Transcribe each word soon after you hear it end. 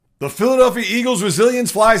The Philadelphia Eagles'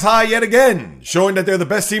 resilience flies high yet again, showing that they're the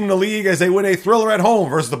best team in the league as they win a thriller at home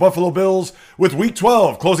versus the Buffalo Bills with Week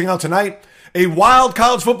 12 closing out tonight. A wild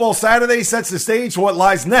college football Saturday sets the stage for what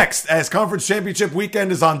lies next as conference championship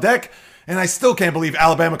weekend is on deck, and I still can't believe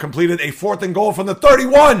Alabama completed a 4th and goal from the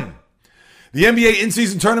 31. The NBA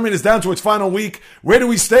in-season tournament is down to its final week. Where do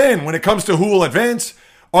we stand when it comes to who will advance?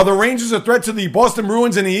 Are the Rangers a threat to the Boston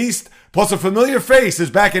Bruins in the East? Plus, a familiar face is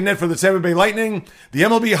back in net for the Tampa Bay Lightning. The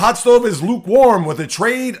MLB hot stove is lukewarm with a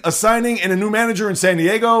trade, a signing, and a new manager in San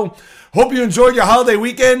Diego. Hope you enjoyed your holiday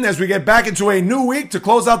weekend as we get back into a new week to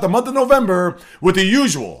close out the month of November with the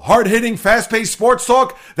usual hard-hitting, fast-paced sports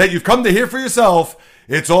talk that you've come to hear for yourself.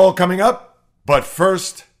 It's all coming up, but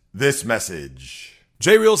first, this message.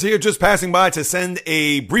 J-Reels here, just passing by to send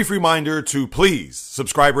a brief reminder to please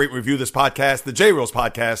subscribe, rate, and review this podcast, the J-Reels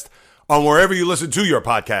podcast, on wherever you listen to your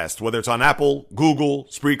podcast, whether it's on Apple, Google,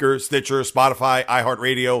 Spreaker, Stitcher, Spotify,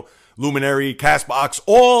 iHeartRadio, Luminary, CastBox,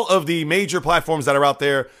 all of the major platforms that are out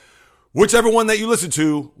there. Whichever one that you listen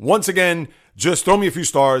to, once again, just throw me a few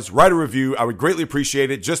stars, write a review. I would greatly appreciate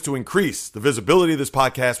it just to increase the visibility of this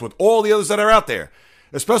podcast with all the others that are out there,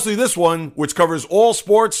 especially this one, which covers all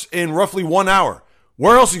sports in roughly 1 hour.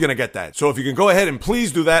 Where else are you going to get that? So if you can go ahead and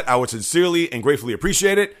please do that, I would sincerely and gratefully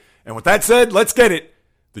appreciate it. And with that said, let's get it.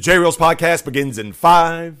 The J-Reels podcast begins in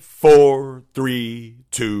 5, 4, 3,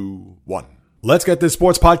 2, 1. Let's get this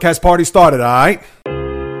sports podcast party started, all right?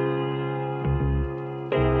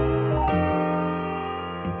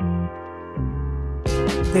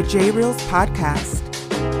 The J-Reels podcast.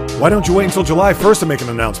 Why don't you wait until July 1st to make an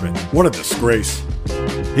announcement? What a disgrace.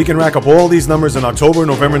 He can rack up all these numbers in October,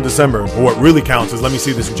 November, and December, but what really counts is let me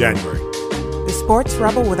see this in January. The sports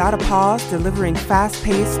rebel without a pause, delivering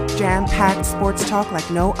fast-paced, jam-packed sports talk like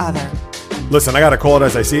no other. Listen, I gotta call it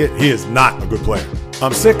as I see it. He is not a good player.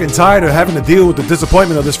 I'm sick and tired of having to deal with the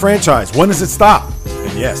disappointment of this franchise. When does it stop?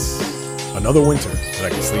 And yes, another winter that I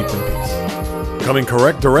can sleep in peace. Coming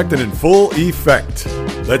correct, direct, and in full effect.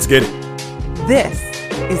 Let's get it. This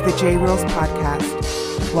is the J-Reels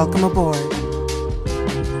podcast. Welcome aboard.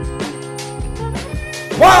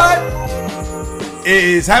 What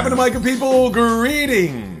is happening, my good people?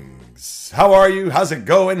 Greetings. How are you? How's it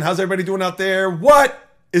going? How's everybody doing out there? What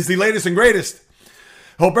is the latest and greatest?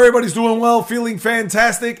 Hope everybody's doing well, feeling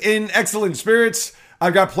fantastic, in excellent spirits.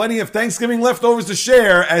 I've got plenty of Thanksgiving leftovers to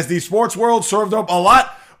share as the sports world served up a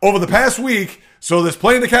lot over the past week. So there's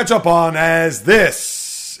plenty to catch up on as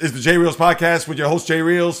this is the J-Reels podcast with your host,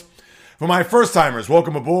 J-Reels. For my first-timers,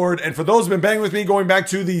 welcome aboard. And for those who've been banging with me going back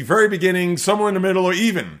to the very beginning, somewhere in the middle, or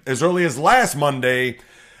even as early as last Monday,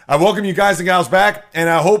 I welcome you guys and gals back, and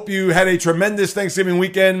I hope you had a tremendous Thanksgiving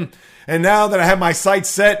weekend. And now that I have my sights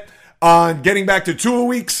set on getting back to 2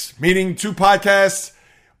 weeks, meaning 2 podcasts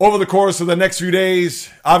over the course of the next few days,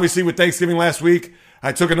 obviously with Thanksgiving last week,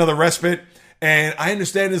 I took another respite. And I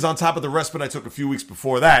understand is on top of the respite I took a few weeks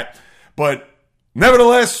before that. But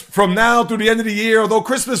nevertheless, from now through the end of the year, although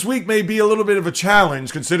Christmas week may be a little bit of a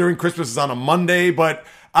challenge considering Christmas is on a Monday, but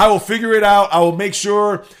I will figure it out. I will make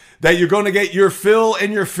sure that you're going to get your fill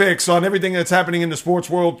and your fix on everything that's happening in the sports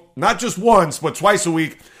world, not just once, but twice a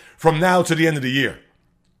week from now to the end of the year.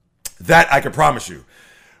 That I can promise you.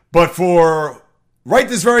 But for right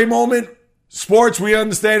this very moment, sports, we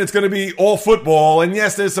understand it's going to be all football. And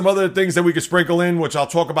yes, there's some other things that we could sprinkle in, which I'll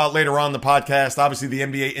talk about later on in the podcast. Obviously, the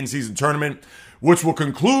NBA in-season tournament, which will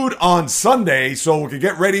conclude on Sunday. So we can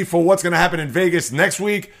get ready for what's going to happen in Vegas next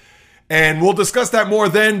week. And we'll discuss that more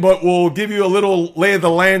then, but we'll give you a little lay of the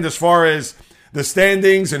land as far as the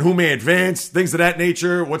standings and who may advance, things of that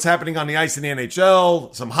nature, what's happening on the ice in the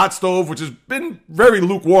NHL, some hot stove, which has been very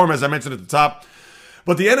lukewarm, as I mentioned at the top.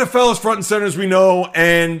 But the NFL is front and center, as we know,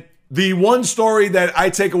 and the one story that I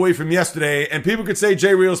take away from yesterday, and people could say,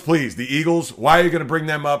 J-Reels, please, the Eagles, why are you going to bring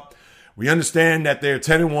them up? We understand that they're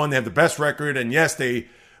 10-1, they have the best record, and yes, they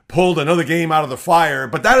pulled another game out of the fire,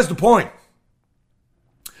 but that is the point.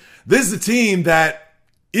 This is a team that,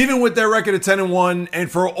 even with their record of 10-1,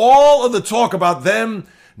 and for all of the talk about them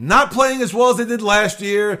not playing as well as they did last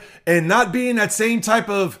year, and not being that same type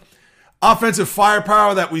of offensive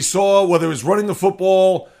firepower that we saw, whether it was running the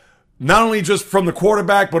football, not only just from the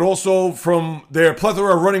quarterback, but also from their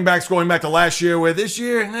plethora of running backs going back to last year, where this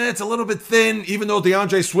year, it's a little bit thin, even though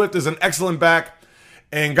DeAndre Swift is an excellent back.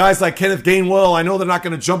 And guys like Kenneth Gainwell, I know they're not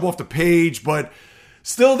going to jump off the page, but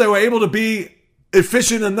still they were able to be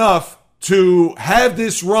efficient enough to have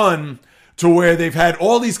this run to where they've had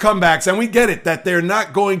all these comebacks. And we get it, that they're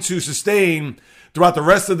not going to sustain throughout the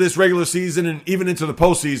rest of this regular season and even into the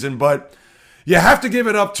postseason, but you have to give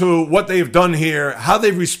it up to what they've done here, how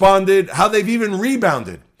they've responded, how they've even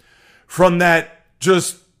rebounded from that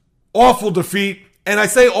just awful defeat. And I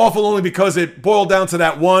say awful only because it boiled down to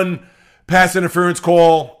that one pass interference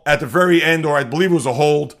call at the very end, or I believe it was a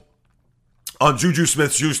hold on Juju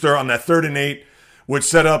Smith-Schuster on that 3rd and 8, which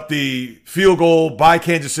set up the field goal by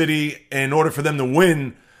Kansas City in order for them to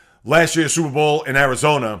win last year's Super Bowl in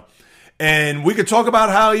Arizona. And we could talk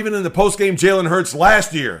about how even in the postgame Jalen Hurts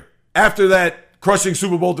last year, after that crushing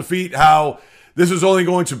Super Bowl defeat, how this is only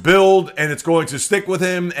going to build and it's going to stick with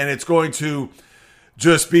him and it's going to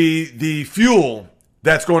just be the fuel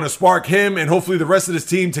that's going to spark him and hopefully the rest of his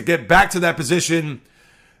team to get back to that position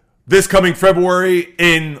this coming February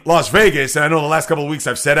in Las Vegas. And I know the last couple of weeks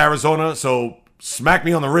I've said Arizona, so smack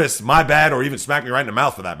me on the wrist, my bad, or even smack me right in the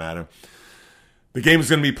mouth for that matter. The game is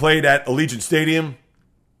going to be played at Allegiant Stadium.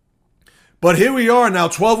 But here we are now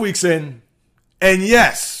 12 weeks in, and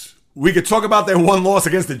yes, we could talk about their one loss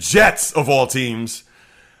against the Jets of all teams,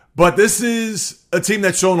 but this is a team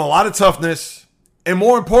that's shown a lot of toughness and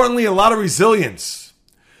more importantly, a lot of resilience.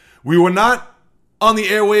 We were not on the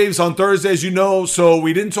airwaves on Thursday, as you know, so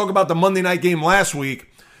we didn't talk about the Monday night game last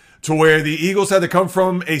week to where the Eagles had to come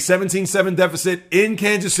from a 17-7 deficit in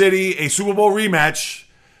Kansas City, a Super Bowl rematch.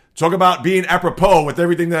 Talk about being apropos with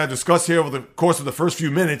everything that I discussed here over the course of the first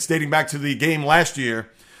few minutes, dating back to the game last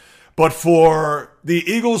year. But for the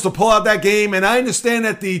Eagles to pull out that game, and I understand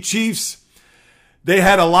that the Chiefs, they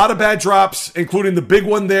had a lot of bad drops, including the big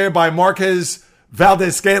one there by Marquez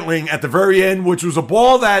Valdez-Scantling at the very end, which was a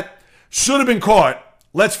ball that should have been caught.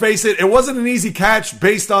 Let's face it, it wasn't an easy catch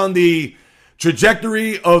based on the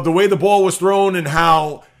trajectory of the way the ball was thrown and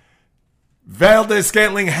how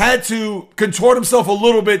Valdez-Scantling had to contort himself a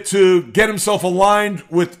little bit to get himself aligned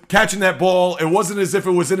with catching that ball. It wasn't as if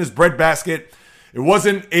it was in his breadbasket. It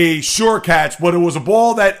wasn't a sure catch, but it was a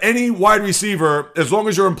ball that any wide receiver, as long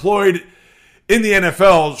as you're employed in the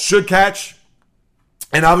NFL, should catch.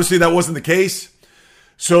 And obviously that wasn't the case.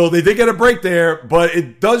 So they did get a break there, but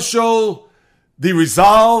it does show the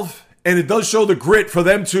resolve and it does show the grit for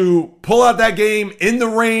them to pull out that game in the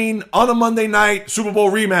rain on a Monday night Super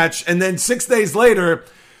Bowl rematch. And then 6 days later,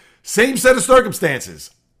 same set of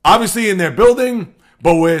circumstances. Obviously in their building,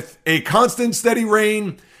 but with a constant steady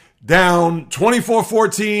rain, down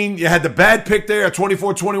 24-14. You had the bad pick there at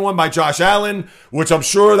 24-21 by Josh Allen, which I'm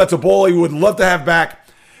sure that's a ball he would love to have back.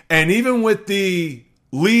 And even with the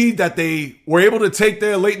lead that they were able to take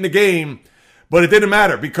there late in the game, but it didn't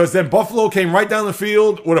matter because then Buffalo came right down the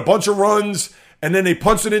field with a bunch of runs, and then they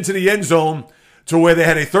punched it into the end zone to where they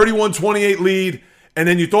had a 31-28 lead. And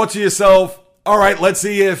then you thought to yourself, all right, let's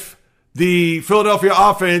see if the Philadelphia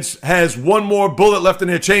offense has one more bullet left in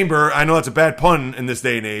their chamber. I know that's a bad pun in this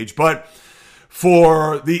day and age, but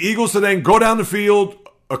for the Eagles to then go down the field,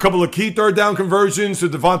 a couple of key third down conversions to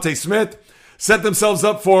Devontae Smith, set themselves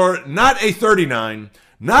up for not a 39,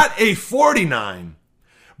 not a 49,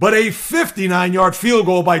 but a 59-yard field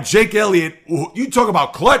goal by Jake Elliott. You talk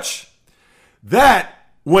about clutch. That,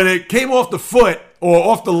 when it came off the foot or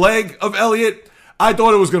off the leg of Elliott, I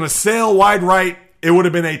thought it was going to sail wide right. It would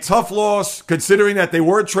have been a tough loss considering that they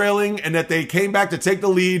were trailing and that they came back to take the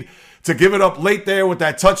lead to give it up late there with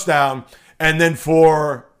that touchdown. And then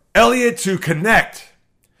for Elliott to connect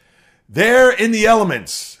there in the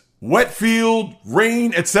elements, wet field,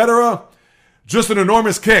 rain, etc., just an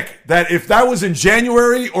enormous kick that if that was in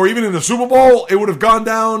January or even in the Super Bowl, it would have gone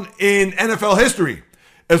down in NFL history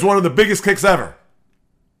as one of the biggest kicks ever.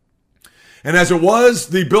 And as it was,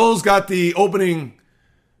 the Bills got the opening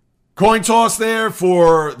coin toss there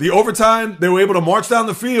for the overtime. They were able to march down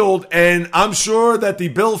the field, and I'm sure that the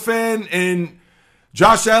Bill fan and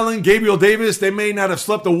Josh Allen, Gabriel Davis, they may not have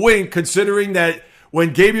slept a wink considering that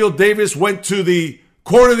when Gabriel Davis went to the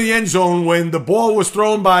corner of the end zone when the ball was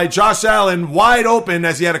thrown by Josh Allen wide open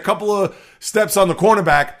as he had a couple of steps on the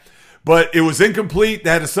cornerback, but it was incomplete. They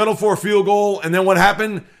had to settle for a field goal, and then what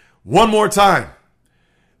happened? One more time.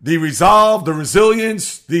 The resolve, the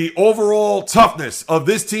resilience, the overall toughness of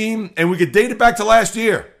this team, and we could date it back to last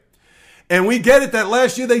year. And we get it that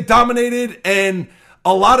last year they dominated, and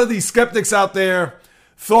a lot of these skeptics out there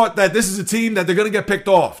thought that this is a team that they're going to get picked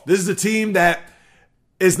off. This is a team that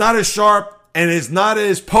is not as sharp and is not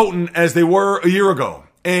as potent as they were a year ago.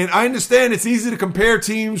 And I understand it's easy to compare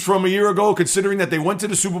teams from a year ago considering that they went to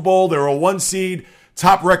the Super Bowl, they were a 1 seed,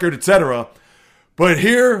 top record, etc. But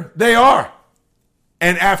here they are.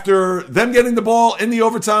 And after them getting the ball in the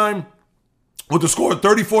overtime with the score of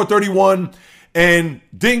 34-31 and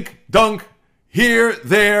dink, dunk, here,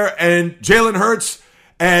 there, and Jalen Hurts,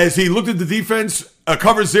 as he looked at the defense, a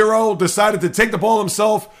cover zero, decided to take the ball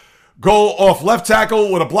himself, go off left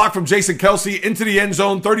tackle with a block from Jason Kelce into the end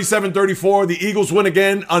zone, 37-34. The Eagles win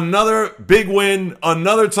again. Another big win,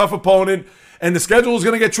 another tough opponent. And the schedule is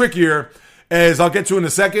going to get trickier, as I'll get to in a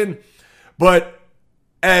second. But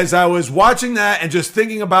as I was watching that and just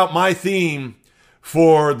thinking about my theme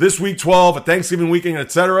for this week 12, a Thanksgiving weekend,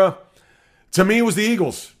 etc., to me it was the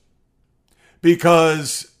Eagles.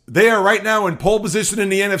 Because they are right now in pole position in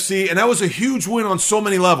the NFC, and that was a huge win on so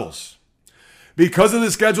many levels. Because of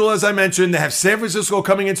the schedule, as I mentioned, they have San Francisco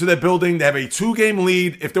coming into their building. They have a 2-game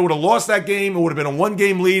lead. If they would have lost that game, it would have been a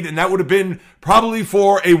 1-game lead, and that would have been probably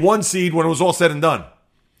for a 1 seed when it was all said and done.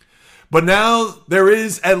 But now there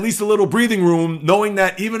is at least a little breathing room, knowing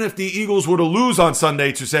that even if the Eagles were to lose on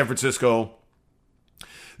Sunday to San Francisco,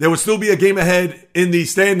 there would still be a game ahead in the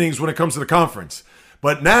standings when it comes to the conference.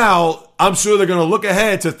 But now, I'm sure they're going to look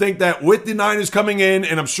ahead to think that with the Niners coming in,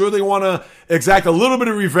 and I'm sure they want to exact a little bit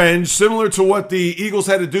of revenge, similar to what the Eagles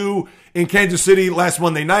had to do in Kansas City last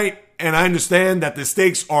Monday night. And I understand that the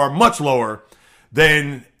stakes are much lower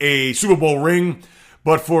than a Super Bowl ring.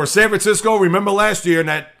 But for San Francisco, remember last year in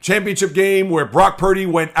that championship game where Brock Purdy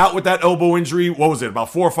went out with that elbow injury, what was it,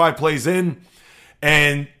 about 4 or 5 plays in?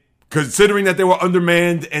 And considering that they were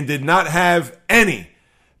undermanned and did not have any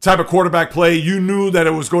type of quarterback play, you knew that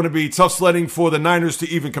it was going to be tough sledding for the Niners to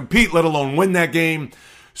even compete, let alone win that game.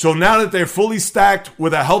 So now that they're fully stacked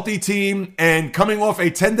with a healthy team and coming off a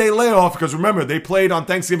 10-day layoff, because remember, they played on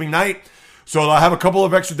Thanksgiving night, so they'll have a couple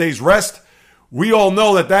of extra days rest. We all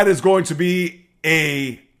know that that is going to be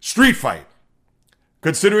a street fight,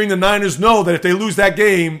 considering the Niners know that if they lose that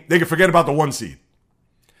game, they can forget about the 1 seed.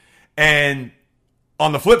 And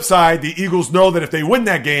on the flip side, the Eagles know that if they win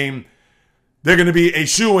that game, they're going to be a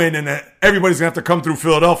shoo-in, and everybody's going to have to come through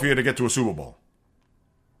Philadelphia to get to a Super Bowl.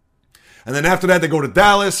 And then after that, they go to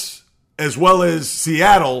Dallas, as well as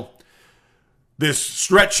Seattle. This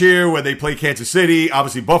stretch here where they play Kansas City,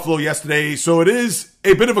 obviously Buffalo yesterday. So it is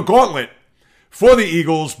a bit of a gauntlet for the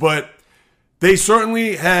Eagles, but they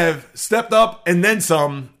certainly have stepped up and then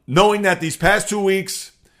some, knowing that these past 2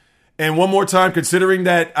 weeks, and one more time, considering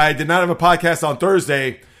that I did not have a podcast on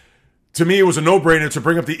Thursday, to me, it was a no-brainer to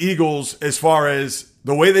bring up the Eagles as far as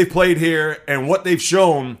the way they played here and what they've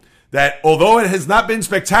shown, that although it has not been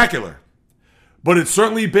spectacular, but it's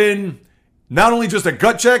certainly been not only just a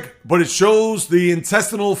gut check, but it shows the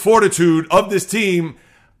intestinal fortitude of this team.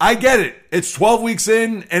 I get it. It's 12 weeks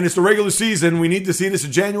in, and it's the regular season. We need to see this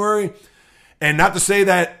in January. And not to say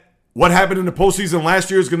that what happened in the postseason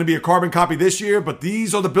last year is going to be a carbon copy this year, but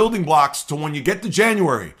these are the building blocks to when you get to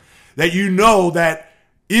January, that you know that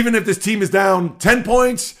even if this team is down 10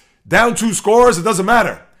 points, down 2 scores, it doesn't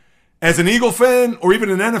matter. As an Eagle fan or even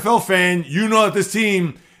an NFL fan, you know that this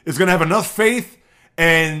team is going to have enough faith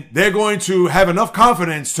and they're going to have enough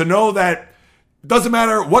confidence to know that it doesn't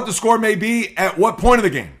matter what the score may be at what point of the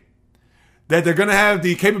game, that they're going to have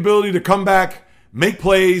the capability to come back, make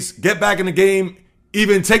plays, get back in the game,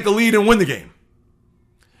 even take the lead and win the game.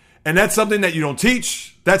 And that's something that you don't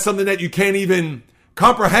teach. That's something that you can't even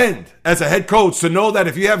comprehend as a head coach, to know that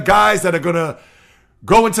if you have guys that are going to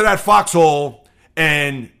go into that foxhole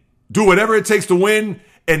and do whatever it takes to win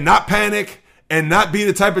and not panic and not be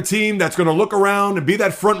the type of team that's going to look around and be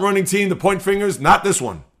that front-running team to point fingers, not this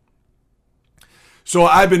one. So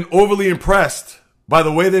I've been overly impressed by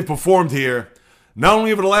the way they've performed here, not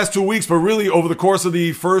only over the last 2 weeks, but really over the course of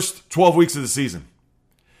the first 12 weeks of the season.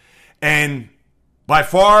 And by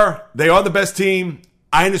far, they are the best team.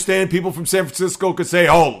 I understand people from San Francisco could say,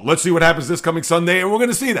 oh, let's see what happens this coming Sunday, and we're going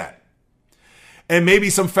to see that. And maybe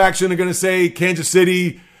some faction are going to say Kansas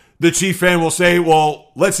City, the Chief fan will say,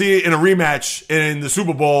 well, let's see it in a rematch in the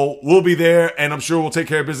Super Bowl. We'll be there, and I'm sure we'll take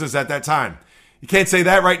care of business at that time. You can't say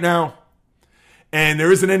that right now. And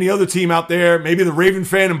there isn't any other team out there. Maybe the Raven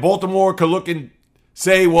fan in Baltimore could look and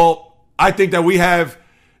say, well, I think that we have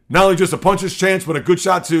not only just a puncher's chance, but a good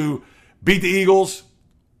shot to beat the Eagles.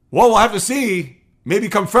 Well, we'll have to see. Maybe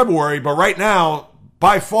come February, but right now,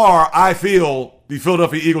 by far, I feel the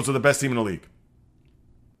Philadelphia Eagles are the best team in the league.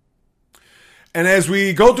 And as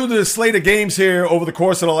we go through the slate of games here over the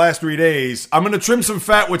course of the last 3 days, I'm going to trim some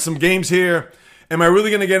fat with some games here. Am I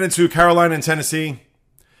really going to get into Carolina and Tennessee,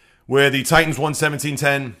 where the Titans won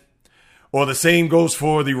 17-10? Or the same goes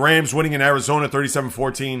for the Rams winning in Arizona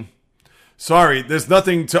 37-14? Sorry, there's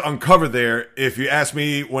nothing to uncover there if you ask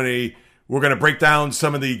me when we're going to break down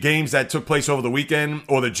some of the games that took place over the weekend,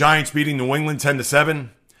 or the Giants beating New England 10-7.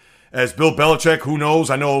 As Bill Belichick, who knows?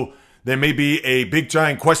 I know there may be a big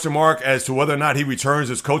giant question mark as to whether or not he returns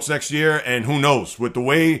as coach next year, and who knows? With the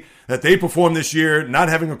way that they performed this year, not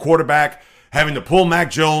having a quarterback, having to pull Mac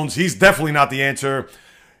Jones, he's definitely not the answer.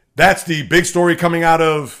 That's the big story coming out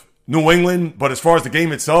of New England. But as far as the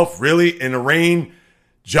game itself, really, in the rain,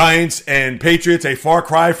 Giants and Patriots, a far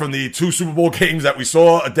cry from the 2 Super Bowl games that we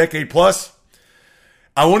saw a decade plus.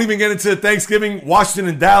 I won't even get into Thanksgiving, Washington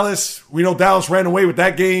and Dallas. We know Dallas ran away with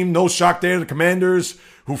that game. No shock there. The Commanders,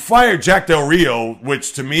 who fired Jack Del Rio,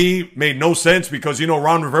 which to me made no sense because,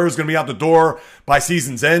 Ron Rivera is going to be out the door by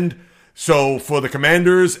season's end. So for the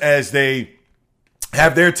Commanders, as they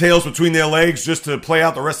have their tails between their legs just to play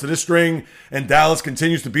out the rest of this string, and Dallas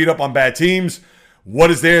continues to beat up on bad teams,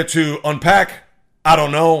 what is there to unpack? I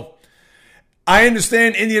don't know. I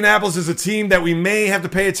understand Indianapolis is a team that we may have to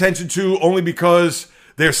pay attention to only because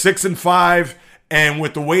they're 6-5, and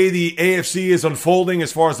with the way the AFC is unfolding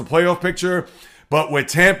as far as the playoff picture. But with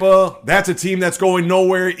Tampa, that's a team that's going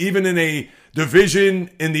nowhere, even in a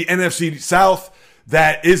division in the NFC South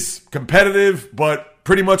that is competitive, but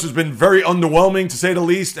pretty much has been very underwhelming, to say the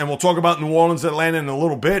least. And we'll talk about New Orleans, Atlanta in a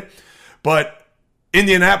little bit. But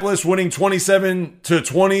Indianapolis winning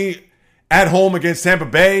 27-20 at home against Tampa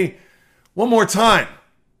Bay. One more time,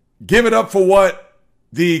 give it up for what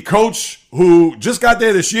the coach who just got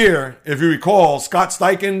there this year, if you recall, Scott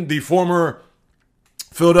Steichen, the former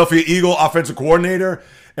Philadelphia Eagle offensive coordinator,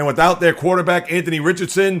 and without their quarterback, Anthony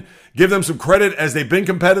Richardson, give them some credit as they've been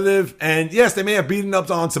competitive. And yes, they may have beaten up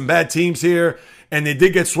on some bad teams here, and they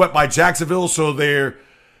did get swept by Jacksonville, so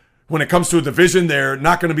when it comes to a division, they're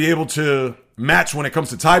not going to be able to match when it comes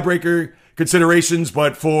to tiebreaker considerations.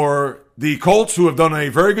 But for the Colts, who have done a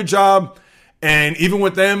very good job, and even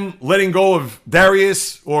with them letting go of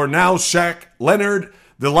Darius, or now Shaq Leonard,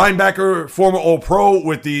 the linebacker, former All-Pro,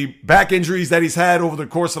 with the back injuries that he's had over the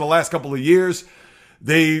course of the last couple of years,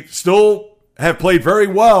 they still have played very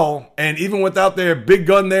well. And even without their big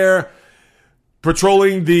gun there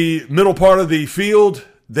patrolling the middle part of the field,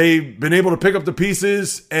 they've been able to pick up the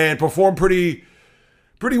pieces and perform pretty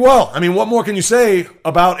well. I mean, what more can you say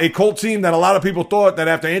about a Colt team that a lot of people thought that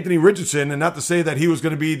after Anthony Richardson, and not to say that he was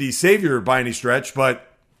going to be the savior by any stretch, but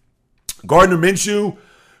Gardner Minshew,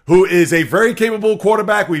 who is a very capable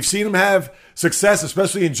quarterback. We've seen him have success,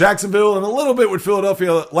 especially in Jacksonville and a little bit with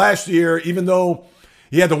Philadelphia last year, even though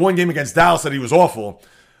he had the one game against Dallas that he was awful.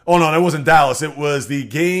 Oh, no, it wasn't Dallas. It was the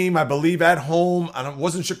game, I believe, at home. It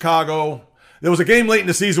wasn't Chicago. There was a game late in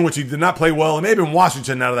the season which he did not play well. It may have been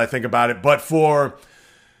Washington now that I think about it. But for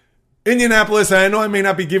Indianapolis, and I know I may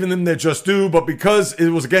not be giving them their just due, but because it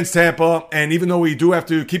was against Tampa, and even though we do have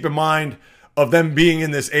to keep in mind of them being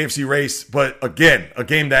in this AFC race, but again, a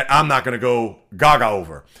game that I'm not going to go gaga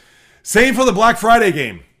over. Same for the Black Friday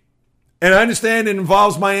game. And I understand it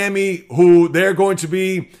involves Miami, who they're going to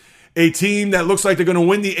be a team that looks like they're going to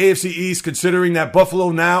win the AFC East, considering that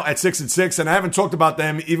Buffalo now at 6-6, and I haven't talked about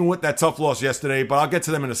them even with that tough loss yesterday, but I'll get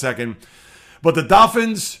to them in a second. But the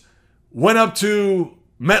Dolphins went up to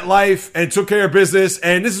MetLife and took care of business,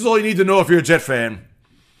 and this is all you need to know if you're a Jet fan.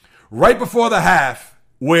 Right before the half,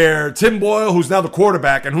 where Tim Boyle, who's now the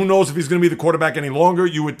quarterback, and who knows if he's going to be the quarterback any longer,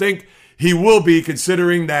 you would think he will be,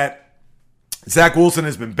 considering that Zach Wilson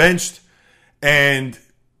has been benched, and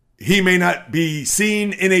he may not be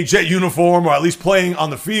seen in a Jet uniform, or at least playing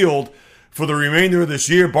on the field for the remainder of this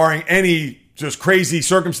year, barring any just crazy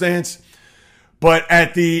circumstance. But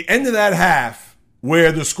at the end of that half,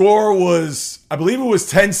 where the score was, I believe it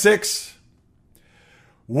was 10-6,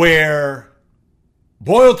 where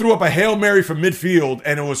Boyle threw up a Hail Mary from midfield,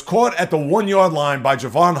 and it was caught at the 1-yard line by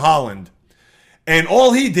Javon Holland. And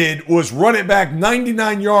all he did was run it back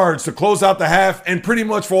 99 yards to close out the half, and pretty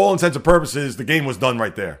much for all intents and purposes, the game was done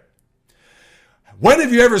right there. When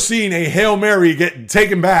have you ever seen a Hail Mary get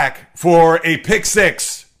taken back for a pick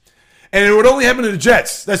six? And it would only happen to the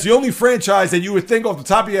Jets. That's the only franchise that you would think off the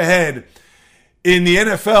top of your head in the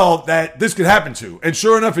NFL that this could happen to. And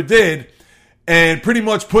sure enough, it did. And pretty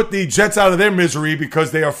much put the Jets out of their misery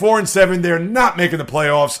because they are 4-7. They're not making the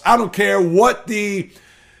playoffs. I don't care what the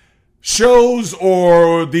shows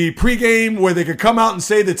or the pregame where they could come out and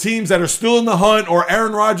say the teams that are still in the hunt, or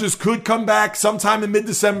Aaron Rodgers could come back sometime in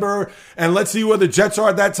mid-December and let's see where the Jets are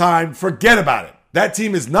at that time. Forget about it. That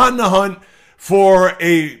team is not in the hunt for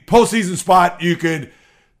a postseason spot. You could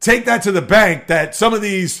take that to the bank that some of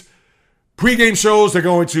these pregame shows are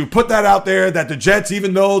going to put that out there, that the Jets,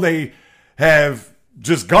 even though they have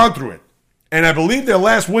just gone through it, and I believe their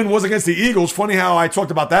last win was against the Eagles. Funny how I talked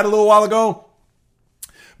about that a little while ago.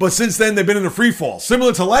 But since then, they've been in a free fall.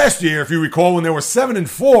 Similar to last year, if you recall, when they were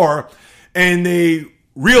 7-4, and they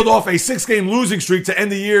reeled off a 6-game losing streak to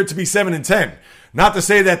end the year to be 7-10. Not to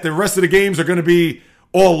say that the rest of the games are going to be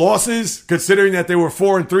all losses, considering that they were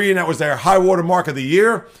 4-3, and that was their high water mark of the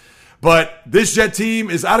year. But this Jet team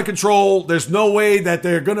is out of control. There's no way that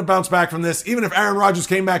they're going to bounce back from this, even if Aaron Rodgers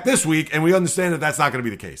came back this week, and we understand that that's not going to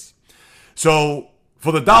be the case. So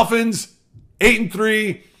for the Dolphins,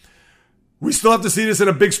 8-3, We still have to see this in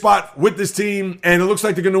a big spot with this team, and it looks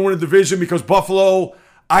like they're going to win a division because Buffalo,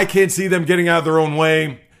 I can't see them getting out of their own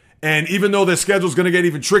way. And even though their schedule is going to get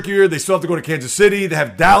even trickier, they still have to go to Kansas City. They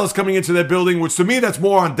have Dallas coming into their building, which to me, that's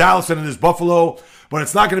more on Dallas than it is Buffalo. But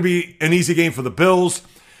it's not going to be an easy game for the Bills.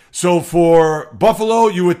 So for Buffalo,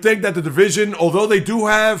 you would think that the division, although they do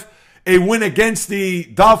have a win against the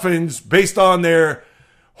Dolphins based on their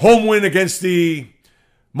home win against the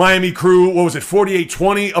Miami Crew,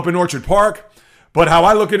 48-20 up in Orchard Park. But how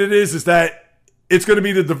I look at it is that it's going to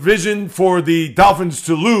be the division for the Dolphins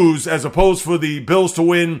to lose as opposed for the Bills to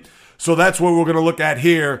win. So that's what we're going to look at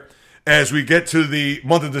here as we get to the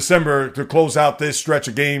month of December to close out this stretch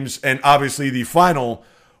of games and obviously the final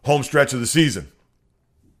home stretch of the season.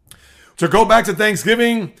 To go back to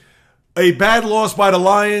Thanksgiving, a bad loss by the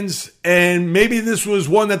Lions, and maybe this was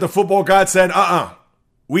one that the football god said,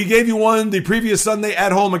 we gave you one the previous Sunday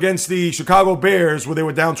at home against the Chicago Bears where they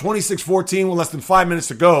were down 26-14 with less than 5 minutes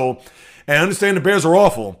to go. And I understand the Bears are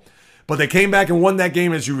awful, but they came back and won that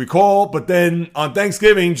game, as you recall. But then on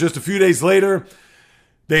Thanksgiving, just a few days later,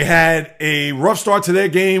 they had a rough start to their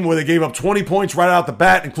game where they gave up 20 points right out the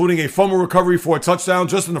bat, including a fumble recovery for a touchdown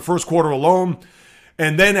just in the first quarter alone.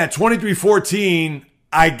 And then at 23-14,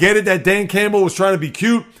 I get it that Dan Campbell was trying to be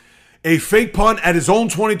cute. A fake punt at his own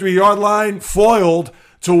 23-yard line foiled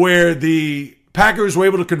to where the Packers were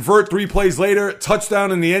able to convert 3 plays later.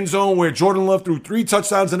 Touchdown in the end zone where Jordan Love threw 3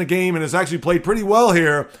 touchdowns in a game and has actually played pretty well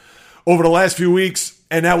here over the last few weeks.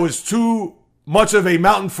 And that was too much of a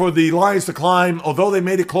mountain for the Lions to climb, although they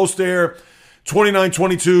made it close there,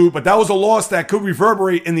 29-22. But that was a loss that could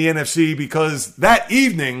reverberate in the NFC because that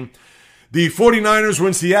evening, the 49ers were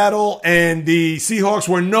in Seattle and the Seahawks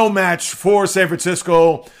were no match for San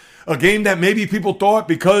Francisco. A game that maybe people thought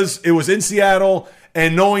because it was in Seattle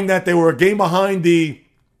and knowing that they were a game behind the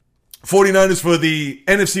 49ers for the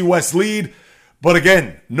NFC West lead. But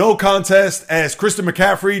again, no contest as Christian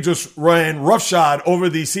McCaffrey just ran roughshod over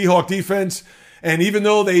the Seahawk defense. And even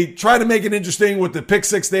though they tried to make it interesting with the pick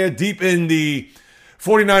six there deep in the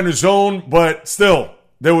 49ers zone, but still,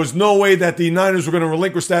 there was no way that the Niners were going to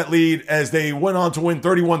relinquish that lead as they went on to win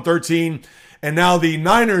 31-13. And now the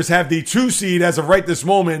Niners have the 2 seed as of right this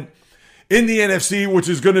moment in the NFC, which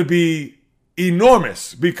is going to be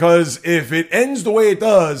enormous because if it ends the way it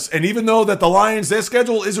does, and even though that the Lions, their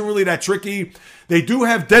schedule isn't really that tricky, they do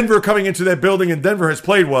have Denver coming into that building, and Denver has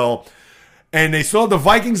played well. And they still have the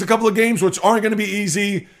Vikings a couple of games, which aren't going to be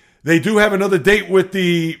easy. They do have another date with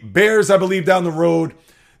the Bears, I believe, down the road.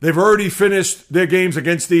 They've already finished their games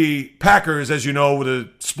against the Packers, as you know, with a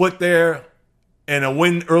split there and a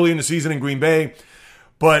win early in the season in Green Bay.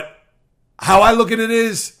 But how I look at it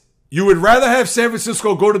is, you would rather have San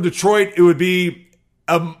Francisco go to Detroit. It would be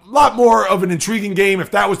a lot more of an intriguing game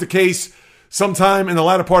if that was the case sometime in the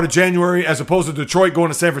latter part of January as opposed to Detroit going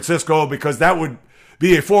to San Francisco, because that would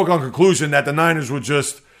be a foregone conclusion that the Niners would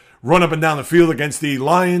just run up and down the field against the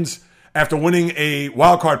Lions after winning a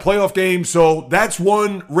wild card playoff game. So that's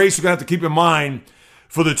one race you're going to have to keep in mind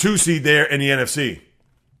for the 2 seed there in the NFC.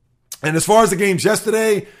 And as far as the games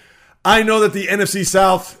yesterday, I know that the NFC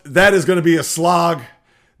South, that is going to be a slog.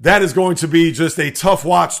 That is going to be just a tough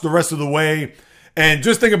watch the rest of the way. And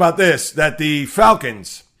just think about this, that the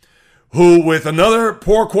Falcons, who with another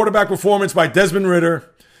poor quarterback performance by Desmond Ridder,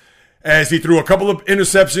 as he threw a couple of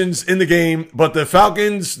interceptions in the game, but the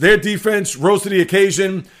Falcons, their defense rose to the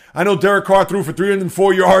occasion. I know Derek Carr threw for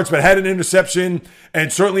 304 yards, but had an interception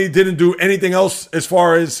and certainly didn't do anything else as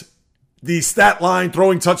far as the stat line,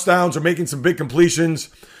 throwing touchdowns or making some big completions.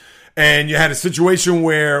 And you had a situation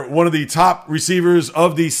where one of the top receivers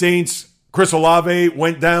of the Saints, Chris Olave,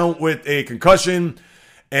 went down with a concussion,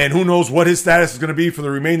 and who knows what his status is going to be for the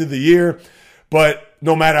remainder of the year. But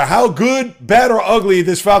no matter how good, bad, or ugly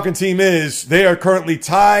this Falcon team is, they are currently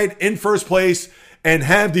tied in first place and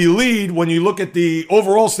have the lead when you look at the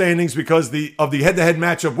overall standings because of the head-to-head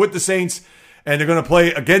matchup with the Saints. And they're going to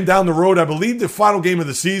play again down the road, I believe, the final game of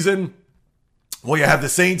the season. Well, you have the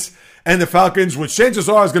Saints and the Falcons, which chances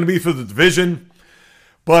are is going to be for the division.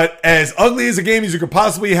 But as ugly as a game as you could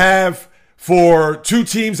possibly have for 2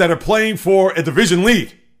 teams that are playing for a division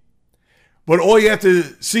lead. But all you have to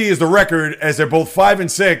see is the record as they're both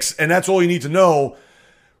 5-6, and that's all you need to know.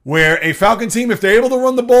 Where a Falcon team, if they're able to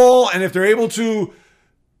run the ball and if they're able to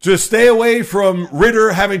just stay away from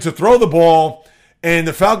Ridder having to throw the ball, and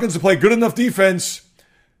the Falcons to play good enough defense,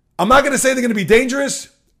 I'm not going to say they're going to be dangerous,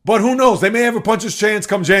 but who knows? They may have a puncher's chance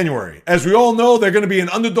come January. As we all know, they're going to be an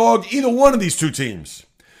underdog, either one of these 2 teams.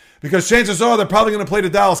 Because chances are they're probably going to play the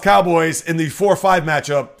Dallas Cowboys in the 4-5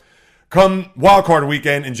 matchup come wildcard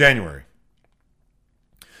weekend in January.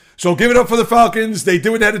 So give it up for the Falcons. They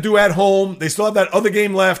did what they had to do at home. They still have that other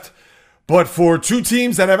game left. But for two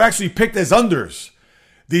teams that I've actually picked as unders,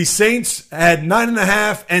 the Saints had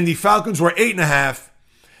 9.5 and the Falcons were 8.5.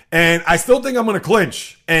 And I still think I'm going to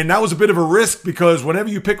clinch. And that was a bit of a risk because whenever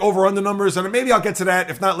you pick over-under numbers, and maybe I'll get to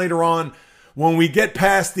that, if not later on, when we get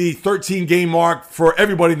past the 13-game mark for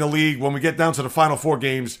everybody in the league, when we get down to the final 4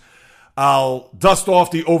 games, I'll dust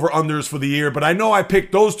off the over-unders for the year. But I know I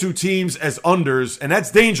picked those two teams as unders, and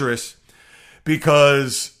that's dangerous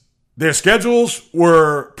because their schedules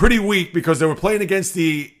were pretty weak because they were playing against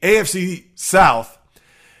the AFC South.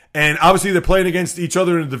 And obviously, they're playing against each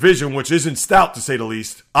other in the division, which isn't stout, to say the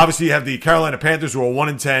least. Obviously, you have the Carolina Panthers, who are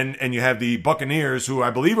 1-10, and you have the Buccaneers, who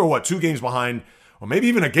I believe are, 2 games behind, or maybe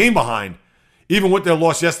even a game behind. Even with their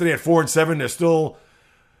loss yesterday at 4-7, they're still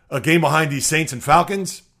a game behind the Saints and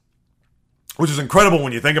Falcons, which is incredible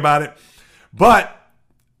when you think about it. But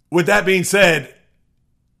with that being said,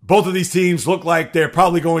 both of these teams look like they're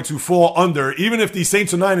probably going to fall under. Even if the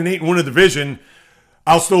Saints are 9-8 and win a division,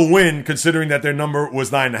 I'll still win, considering that their number was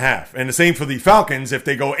 9.5. And the same for the Falcons. If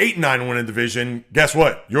they go 8-9 and win a division, guess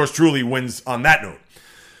what? Yours truly wins on that note.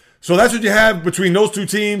 So that's what you have between those two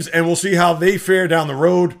teams, and we'll see how they fare down the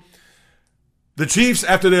road. The Chiefs,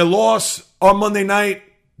 after their loss on Monday night,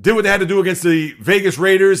 did what they had to do against the Vegas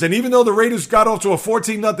Raiders. And even though the Raiders got off to a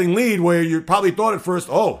 14-0 lead, where you probably thought at first,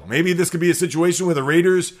 oh, maybe this could be a situation where the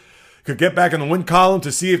Raiders could get back in the win column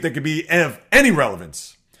to see if they could be of any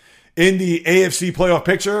relevance in the AFC playoff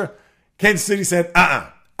picture, Kansas City said,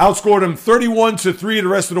 outscored them 31-3 the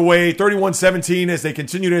rest of the way, 31-17 as they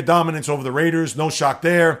continue their dominance over the Raiders. No shock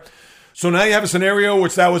there. So now you have a scenario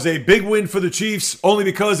which that was a big win for the Chiefs, only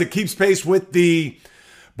because it keeps pace with the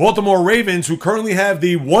Baltimore Ravens, who currently have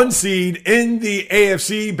the 1 seed in the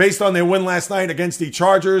AFC based on their win last night against the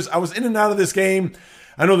Chargers. I was in and out of this game.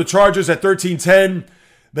 I know the Chargers at 13-10,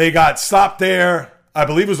 they got stopped there. I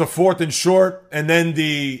believe it was a 4th and short, and then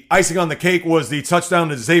the icing on the cake was the touchdown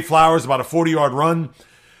to Zay Flowers, about a 40-yard run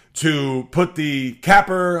to put the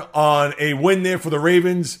capper on a win there for the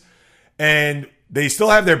Ravens. And they still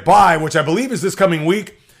have their bye, which I believe is this coming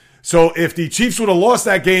week. So if the Chiefs would have lost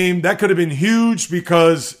that game, that could have been huge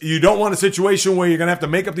because you don't want a situation where you're going to have to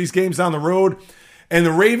make up these games down the road. And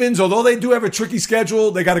the Ravens, although they do have a tricky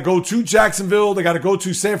schedule, they got to go to Jacksonville, they got to go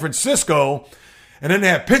to San Francisco, and then they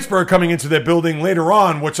have Pittsburgh coming into their building later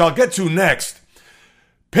on, which I'll get to next.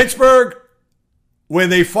 Pittsburgh,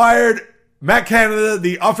 when they fired Matt Canada,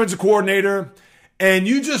 the offensive coordinator, and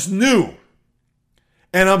you just knew,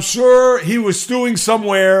 and I'm sure he was stewing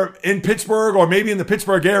somewhere in Pittsburgh or maybe in the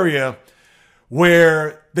Pittsburgh area,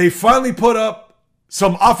 where they finally put up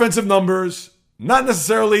some offensive numbers, not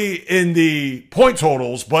necessarily in the point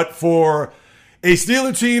totals, but for a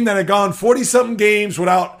Steeler team that had gone 40-something games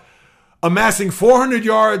without amassing 400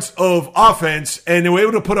 yards of offense, and they were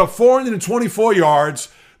able to put up 424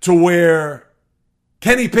 yards to where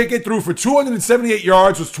Kenny Pickett threw for 278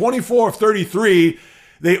 yards, was 24 of 33.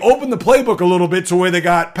 They opened the playbook a little bit to where they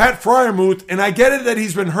got Pat Freiermuth, and I get it that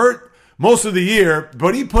he's been hurt most of the year,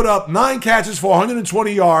 but he put up 9 catches for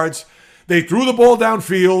 120 yards. They threw the ball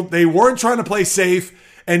downfield. They weren't trying to play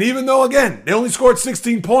safe, and even though, again, they only scored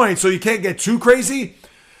 16 points, so you can't get too crazy,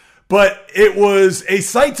 but it was a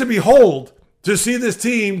sight to behold to see this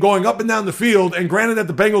team going up and down the field. And granted that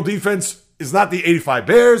the Bengal defense is not the 85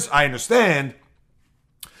 Bears, I understand.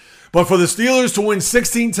 But for the Steelers to win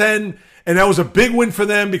 16-10, and that was a big win for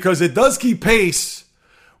them because it does keep pace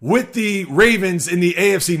with the Ravens in the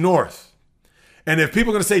AFC North. And if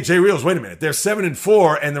people are going to say, Jay Reels, wait a minute, they're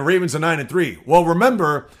 7-4 and the Ravens are 9-3. Well,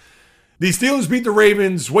 remember, the Steelers beat the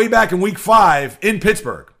Ravens way back in week 5 in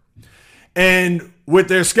Pittsburgh. And with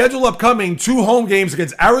their schedule upcoming, 2 home games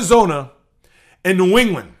against Arizona and New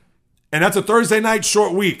England, and that's a Thursday night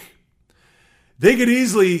short week, they could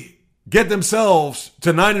easily get themselves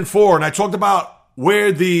to 9-4. And I talked about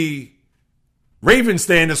where the Ravens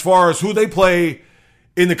stand as far as who they play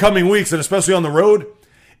in the coming weeks, and especially on the road.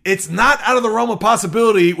 It's not out of the realm of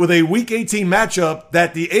possibility with a Week 18 matchup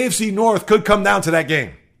that the AFC North could come down to that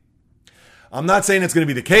game. I'm not saying it's going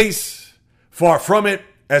to be the case. Far from it.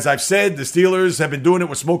 As I've said, the Steelers have been doing it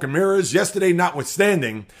with smoke and mirrors, yesterday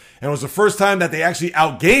notwithstanding, and it was the first time that they actually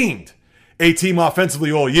outgained a team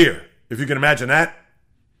offensively all year, if you can imagine that.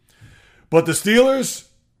 But the Steelers,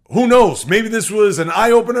 who knows? Maybe this was an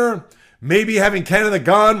eye-opener. Maybe having Canada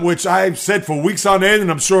gone, which I've said for weeks on end, and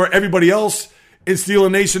I'm sure everybody else in Steeler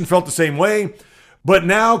Nation felt the same way. But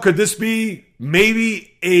now, could this be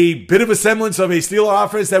maybe a bit of a semblance of a Steeler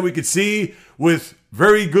offense that we could see with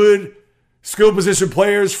very good skill position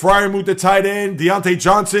players? Freiermuth, the tight end, Deontay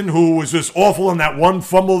Johnson, who was just awful on that one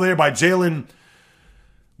fumble there by Jalen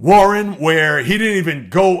Warren, where he didn't even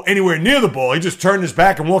go anywhere near the ball. He just turned his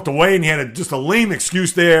back and walked away, and he had just a lame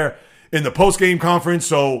excuse there in the post-game conference.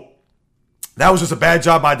 So that was just a bad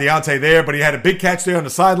job by Deontay there, but he had a big catch there on the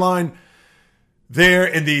sideline there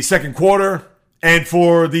in the second quarter. And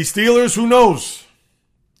for the Steelers, who knows?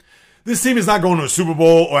 This team is not going to a Super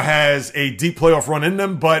Bowl or has a deep playoff run in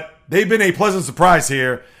them, but they've been a pleasant surprise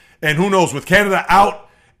here. And who knows, with Canada out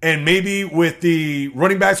and maybe with the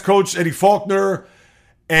running backs coach, Eddie Faulkner,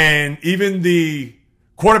 and even the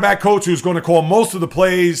quarterback coach who's going to call most of the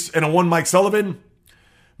plays and a one Mike Sullivan,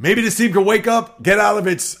 maybe this team can wake up, get out of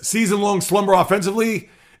its season-long slumber offensively,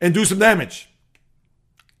 and do some damage.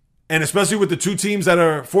 And especially with the two teams that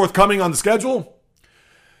are forthcoming on the schedule,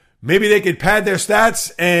 maybe they could pad their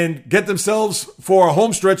stats and get themselves for a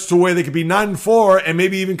home stretch to where they could be 9-4 and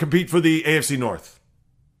maybe even compete for the AFC North.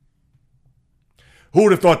 Who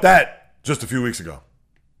would have thought that just a few weeks ago?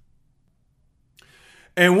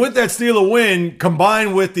 And with that Steeler win,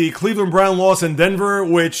 combined with the Cleveland Brown loss in Denver,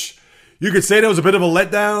 which you could say that was a bit of a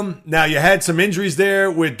letdown. Now, you had some injuries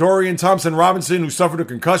there with Dorian Thompson-Robinson, who suffered a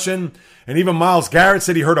concussion. And even Myles Garrett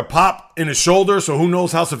said he heard a pop in his shoulder, so who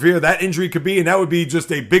knows how severe that injury could be. And that would be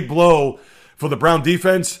just a big blow for the Brown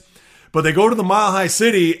defense. But they go to the Mile High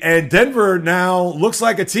City, and Denver now looks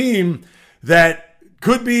like a team that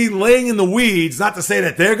could be laying in the weeds. Not to say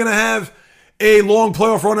that they're going to have a long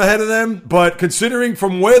playoff run ahead of them, but considering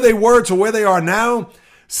from where they were to where they are now,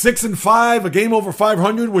 6-5, a game over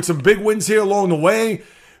 500 with some big wins here along the way,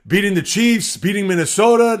 beating the Chiefs, beating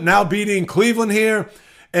Minnesota, now beating Cleveland here.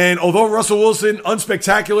 And although Russell Wilson,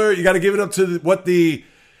 unspectacular, you got to give it up to what the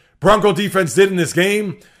Bronco defense did in this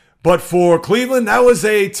game. But for Cleveland, that was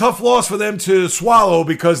a tough loss for them to swallow,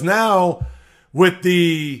 because now with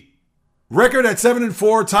the record at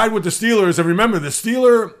 7-4, tied with the Steelers. And remember, the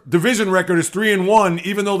Steeler division record is 3-1,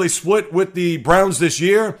 even though they split with the Browns this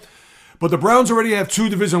year. But the Browns already have 2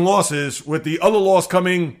 division losses, with the other loss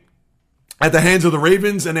coming at the hands of the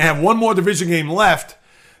Ravens. And they have one more division game left,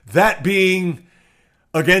 that being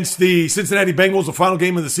against the Cincinnati Bengals, the final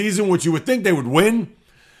game of the season, which you would think they would win.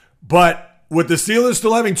 But with the Steelers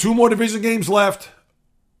still having 2 more division games left,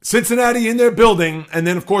 Cincinnati in their building, and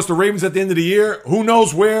then, of course, the Ravens at the end of the year. Who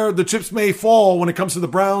knows where the chips may fall when it comes to the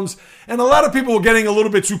Browns. And a lot of people were getting a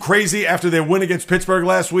little bit too crazy after their win against Pittsburgh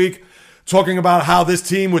last week, talking about how this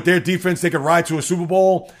team, with their defense, they could ride to a Super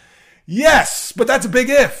Bowl. Yes, but that's a big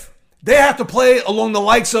if. They have to play along the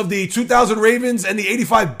likes of the 2000 Ravens and the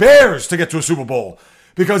 85 Bears to get to a Super Bowl.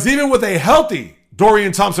 Because even with a healthy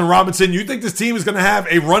Dorian Thompson-Robinson, you think this team is going to have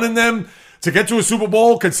a run in them to get to a Super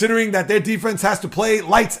Bowl, considering that their defense has to play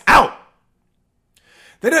lights out?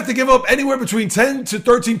 They'd have to give up anywhere between 10 to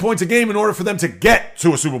 13 points a game in order for them to get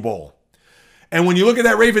to a Super Bowl. And when you look at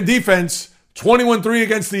that Raven defense, 21-3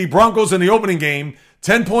 against the Broncos in the opening game,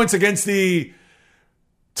 10 points against the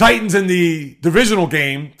Titans in the divisional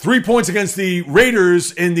game, 3 points against the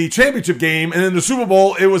Raiders in the championship game, and in the Super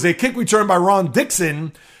Bowl, it was a kick return by Ron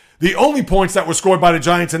Dixon. The only points that were scored by the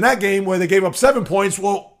Giants in that game, where they gave up 7 points,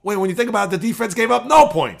 well, when you think about it, the defense gave up no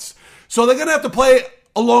points. So they're going to have to play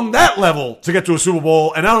along that level to get to a Super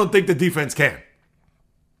Bowl, and I don't think the defense can.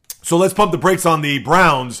 So let's pump the brakes on the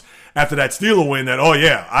Browns after that Steeler win that, oh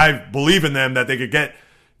yeah, I believe in them that they could get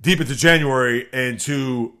deep into January and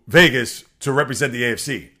to Vegas to represent the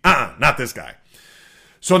AFC. Not this guy.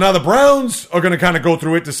 So now the Browns are going to kind of go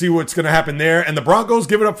through it to see what's going to happen there, and the Broncos,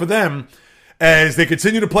 give it up for them as they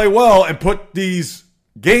continue to play well and put these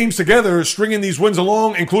games together, stringing these wins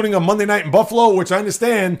along, including a Monday night in Buffalo, which I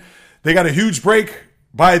understand they got a huge break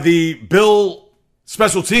by the Bill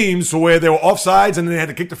special teams to where they were offsides, and then they had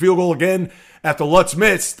to kick the field goal again after Lutz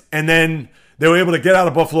missed, and then they were able to get out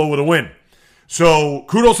of Buffalo with a win. So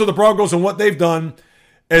kudos to the Broncos and what they've done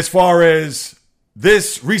as far as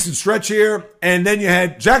this recent stretch here. And then you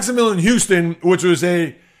had Jacksonville and Houston, which was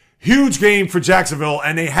a huge game for Jacksonville,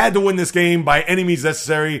 and they had to win this game by any means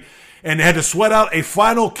necessary, and they had to sweat out a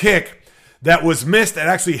final kick that was missed and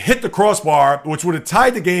actually hit the crossbar, which would have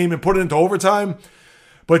tied the game and put it into overtime.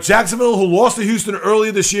 But Jacksonville, who lost to Houston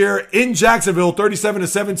earlier this year in Jacksonville,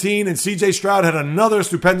 37-17, and C.J. Stroud had another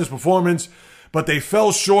stupendous performance, but they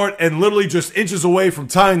fell short and literally just inches away from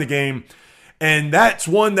tying the game. And that's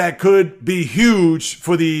one that could be huge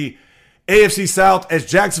for the AFC South, as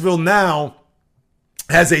Jacksonville now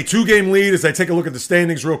has a 2-game lead. As I take a look at the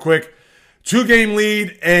standings real quick, 2-game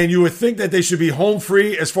lead, and you would think that they should be home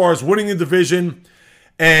free as far as winning the division.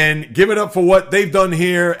 And give it up for what they've done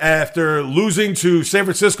here after losing to San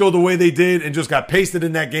Francisco the way they did and just got pasted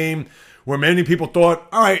in that game, where many people thought,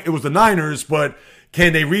 all right, it was the Niners, but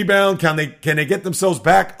can they rebound? Can they get themselves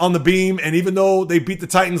back on the beam? And even though they beat the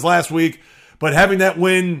Titans last week, But having that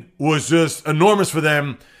win was just enormous for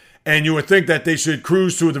them, and you would think that they should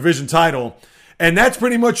cruise to a division title. And that's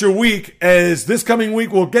pretty much your week, as this coming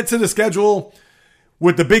week we'll get to the schedule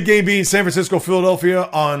with the big game being San Francisco, Philadelphia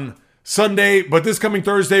on Sunday. But this coming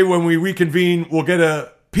Thursday when we reconvene, we'll get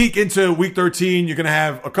a peek into week 13. You're going to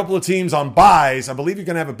have a couple of teams on byes. I believe you're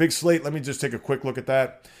going to have a big slate. Let me just take a quick look at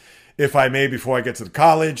that, if I may, before I get to the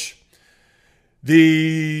college.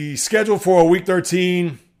 The schedule for week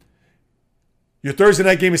 13, your Thursday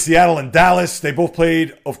night game is Seattle and Dallas. They both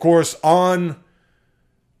played, of course, on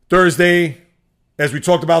Thursday, as we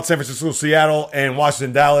talked about, San Francisco, Seattle, and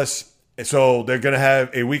Washington, Dallas. So they're going to have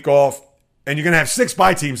a week off. And you're going to have 6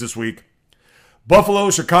 bye teams this week. Buffalo,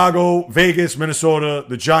 Chicago, Vegas, Minnesota,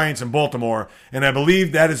 the Giants, and Baltimore. And I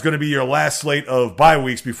believe that is going to be your last slate of bye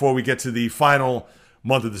weeks before we get to the final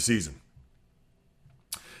month of the season.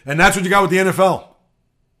 And that's what you got with the NFL.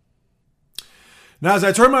 Now, as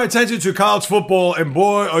I turn my attention to college football, and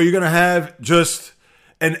boy, are you going to have just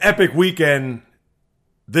an epic weekend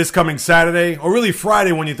this coming Saturday, or really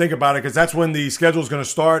Friday when you think about it, because that's when the schedule is going to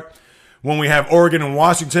start, when we have Oregon and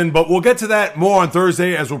Washington. But we'll get to that more on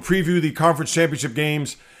Thursday as we'll preview the conference championship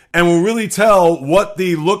games, and we'll really tell what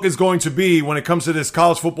the look is going to be when it comes to this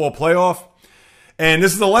college football playoff. And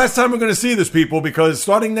this is the last time we're going to see this, people, because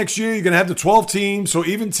starting next year, you're going to have the 12 teams. So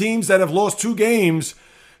even teams that have lost 2 games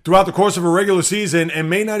throughout the course of a regular season and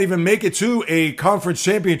may not even make it to a conference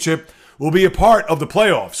championship will be a part of the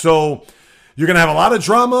playoff. So you're going to have a lot of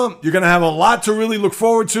drama. You're going to have a lot to really look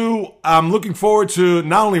forward to. I'm looking forward to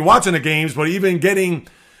not only watching the games, but even getting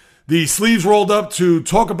the sleeves rolled up to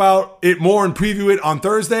talk about it more and preview it on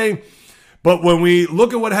Thursday. But when we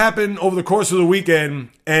look at what happened over the course of the weekend,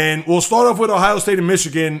 and we'll start off with Ohio State and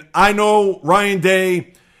Michigan. I know Ryan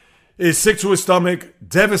Day is sick to his stomach,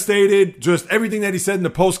 devastated, just everything that he said in the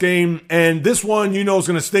postgame. And this one, you know, is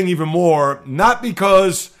going to sting even more. Not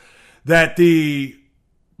because that the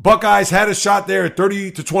Buckeyes had a shot there at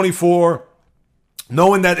 30-24,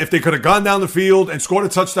 knowing that if they could have gone down the field and scored a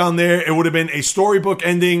touchdown there, it would have been a storybook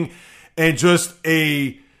ending and just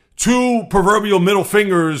a 2 proverbial middle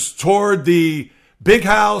fingers toward the big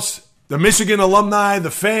house, the Michigan alumni,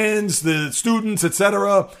 the fans, the students,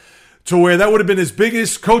 etc., to where that would have been his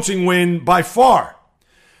biggest coaching win by far.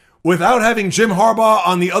 Without having Jim Harbaugh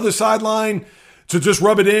on the other sideline to just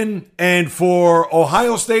rub it in, and for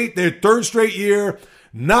Ohio State, their 3rd straight year,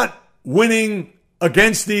 not winning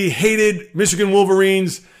against the hated Michigan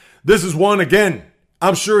Wolverines. This is one, again,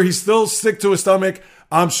 I'm sure he's still sick to his stomach.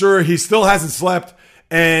 I'm sure he still hasn't slept.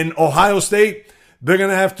 And Ohio State, they're going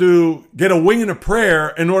to have to get a wing and a prayer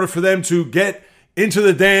in order for them to get into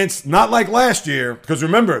the dance, not like last year. Because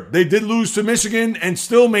remember, they did lose to Michigan and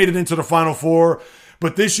still made it into the Final Four.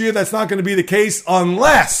 But this year, that's not going to be the case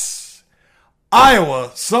unless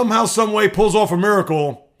Iowa somehow, some way pulls off a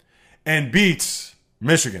miracle and beats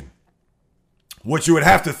Michigan. Which you would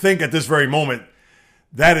have to think at this very moment,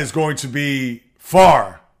 that is going to be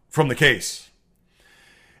far from the case.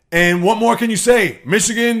 And what more can you say?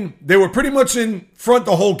 Michigan, they were pretty much in front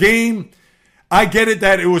the whole game. I get it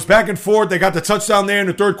that it was back and forth. They got the touchdown there in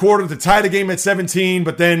the 3rd quarter to tie the game at 17,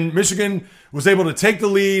 but then Michigan was able to take the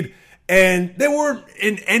lead, and they weren't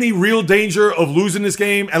in any real danger of losing this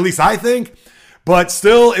game, at least I think. But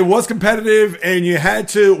still, it was competitive, and you had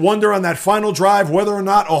to wonder on that final drive whether or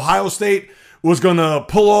not Ohio State was going to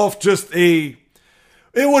pull off just it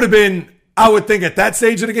would have been, I would think at that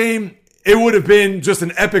stage of the game, it would have been just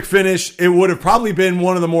an epic finish. It would have probably been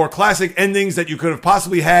one of the more classic endings that you could have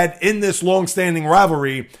possibly had in this long-standing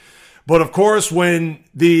rivalry. But of course, when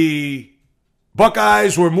the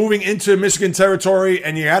Buckeyes were moving into Michigan territory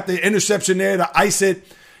and you had the interception there to ice it,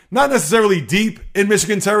 not necessarily deep in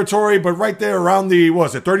Michigan territory, but right there around the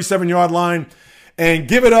 37-yard line, and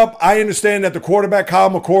give it up. I understand that the quarterback,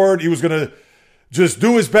 Kyle McCord, he was going to just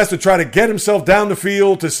do his best to try to get himself down the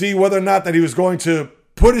field to see whether or not that he was going to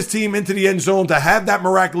put his team into the end zone to have that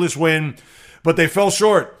miraculous win, but they fell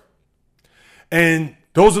short. And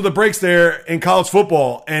those are the breaks there in college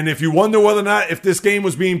football. And if you wonder whether or not if this game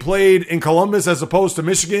was being played in Columbus as opposed to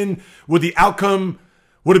Michigan, would the outcome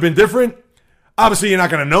would have been different? Obviously, you're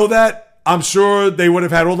not going to know that. I'm sure they would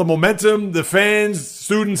have had all the momentum, the fans,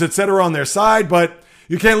 students, etc. on their side, but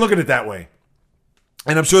you can't look at it that way.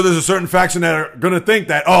 And I'm sure there's a certain faction that are going to think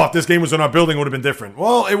that, if this game was in our building, it would have been different.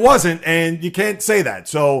 Well, it wasn't, and you can't say that.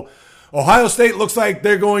 So Ohio State looks like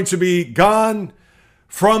they're going to be gone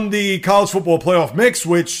from the college football playoff mix,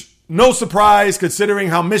 which no surprise considering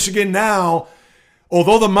how Michigan now,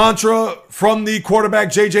 although the mantra from the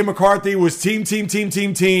quarterback J.J. McCarthy was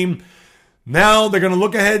team, now they're going to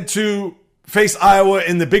look ahead to face Iowa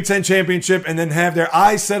in the Big Ten championship and then have their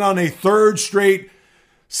eyes set on a third straight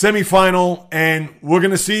semifinal. And we're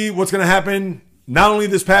going to see what's going to happen not only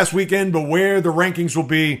this past weekend, but where the rankings will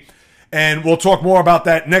be. And we'll talk more about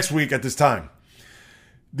that next week at this time.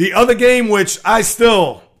 The other game, which I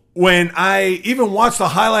still, when I even watched the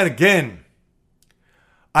highlight again,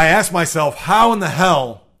 I asked myself, how in the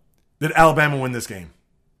hell did Alabama win this game?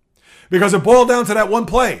 Because it boiled down to that one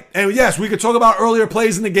play. And yes, we could talk about earlier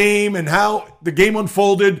plays in the game and how the game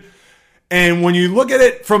unfolded. And when you look at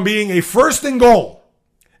it from being a first and goal,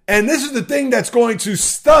 and this is the thing that's going to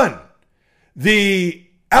stun the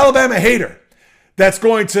Alabama hater, that's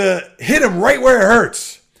going to hit him right where it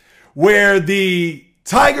hurts, where the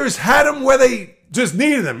Tigers had him where they just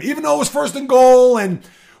needed him, even though it was first and goal. And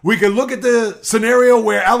we could look at the scenario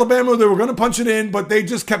where Alabama, they were going to punch it in, but they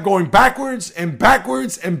just kept going backwards and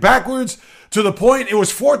backwards and backwards to the point it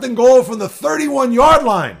was fourth and goal from the 31-yard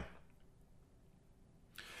line.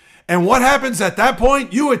 And what happens at that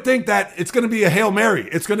point? You would think that it's going to be a Hail Mary.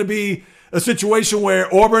 It's going to be a situation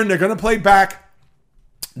where Auburn, they're going to play back.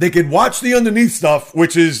 They could watch the underneath stuff,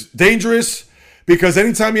 which is dangerous. Because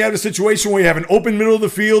anytime you have a situation where you have an open middle of the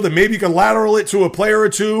field and maybe you can lateral it to a player or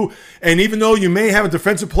two, and even though you may have a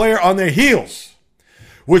defensive player on their heels,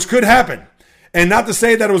 which could happen, and not to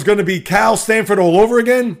say that it was going to be Cal Stanford all over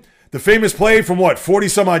again, the famous play from 40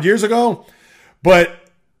 some odd years ago, but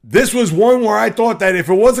this was one where I thought that if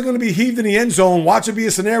it wasn't going to be heaved in the end zone, watch it be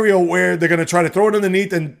a scenario where they're going to try to throw it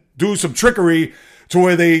underneath and do some trickery to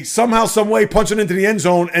where they somehow, some way punch it into the end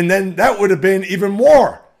zone, and then that would have been even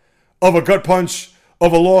more of a gut punch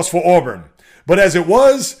of a loss for Auburn. But as it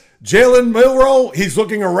was, Jalen Milroe, he's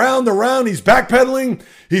looking around, he's backpedaling,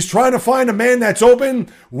 he's trying to find a man that's open.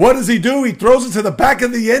 What does he do? He throws it to the back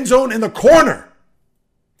of the end zone in the corner.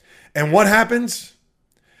 And what happens?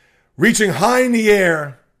 Reaching high in the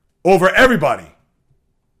air over everybody.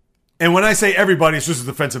 And when I say everybody, it's just a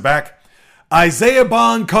defensive back. Isaiah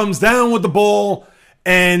Bond comes down with the ball,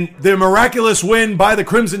 and the miraculous win by the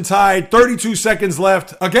Crimson Tide, 32 seconds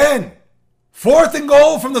left. Again, fourth and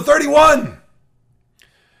goal from the 31.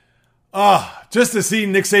 Just to see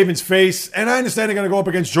Nick Saban's face. And I understand they're going to go up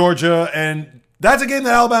against Georgia. And that's a game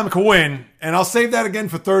that Alabama can win. And I'll save that again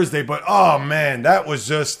for Thursday. But, oh, man, that was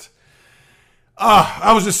just...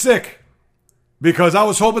 I was just sick. Because I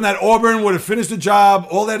was hoping that Auburn would have finished the job.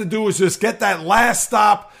 All they had to do was just get that last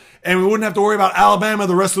stop, and we wouldn't have to worry about Alabama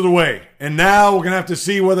the rest of the way. And now we're going to have to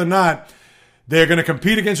see whether or not they're going to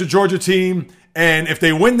compete against a Georgia team. And if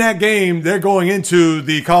they win that game, they're going into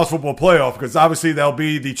the college football playoff, because obviously they'll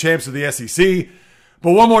be the champs of the SEC.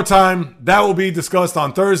 But one more time, that will be discussed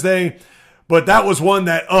on Thursday. But that was one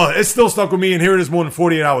that, it still stuck with me. And here it is more than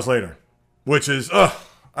 48 hours later, which is,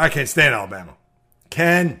 I can't stand Alabama.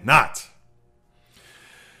 Cannot.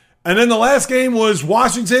 And then the last game was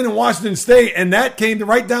Washington and Washington State, and that came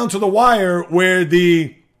right down to the wire, where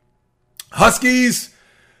the Huskies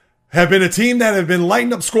have been a team that have been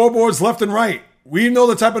lighting up scoreboards left and right. We know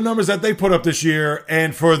the type of numbers that they put up this year,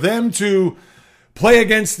 and for them to play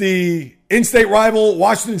against the in-state rival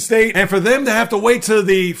Washington State, and for them to have to wait to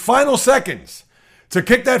the final seconds to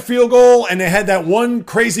kick that field goal, and they had that one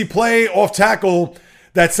crazy play off tackle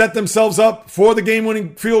that set themselves up for the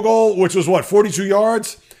game-winning field goal, which was 42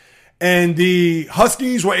 yards. And the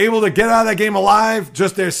Huskies were able to get out of that game alive,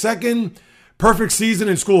 just their second perfect season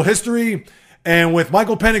in school history. And with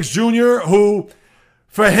Michael Penix Jr., who,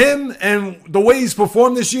 for him and the way he's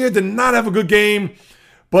performed this year, did not have a good game.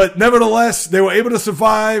 But nevertheless, they were able to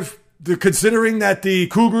survive, considering that the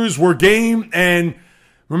Cougars were game. And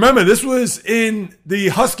remember, this was in the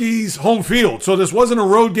Huskies' home field. So this wasn't a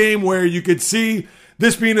road game where you could see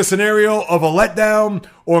this being a scenario of a letdown,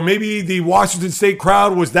 or maybe the Washington State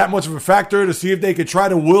crowd was that much of a factor to see if they could try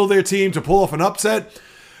to will their team to pull off an upset.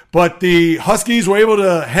 But the Huskies were able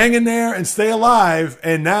to hang in there and stay alive.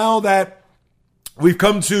 And now that we've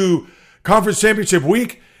come to Conference Championship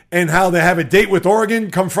Week and how they have a date with Oregon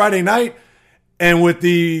come Friday night, and with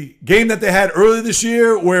the game that they had earlier this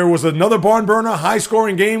year, where it was another barn burner,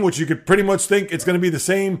 high-scoring game, which you could pretty much think it's going to be the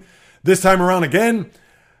same this time around again,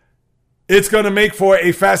 it's going to make for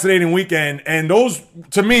a fascinating weekend. And those,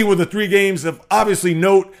 to me, were the three games of obviously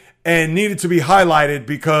note and needed to be highlighted,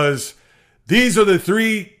 because these are the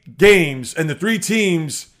three games and the three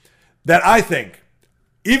teams that I think,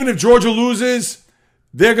 even if Georgia loses,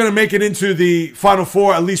 they're going to make it into the Final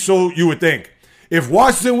Four, at least so you would think. If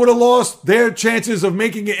Washington would have lost, their chances of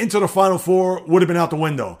making it into the Final Four would have been out the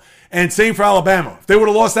window. And same for Alabama. If they would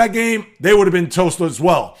have lost that game, they would have been toast as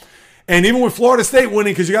well. And even with Florida State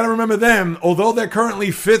winning, because you got to remember them, although they're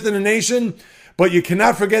currently fifth in the nation, but you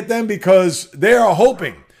cannot forget them, because they are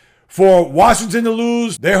hoping for Washington to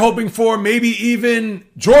lose. They're hoping for maybe even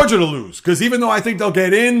Georgia to lose. Because even though I think they'll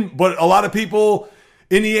get in, but a lot of people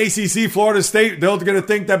in the ACC, Florida State, they're going to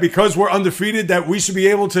think that because we're undefeated that we should be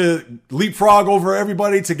able to leapfrog over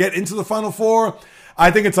everybody to get into the Final Four. I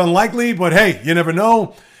think it's unlikely, but hey, you never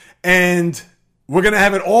know. And we're going to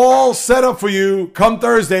have it all set up for you come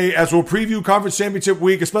Thursday as we'll preview Conference Championship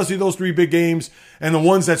Week, especially those 3 big games and the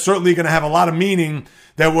ones that certainly going to have a lot of meaning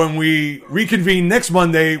that when we reconvene next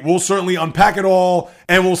Monday, we'll certainly unpack it all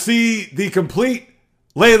and we'll see the complete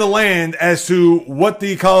lay of the land as to what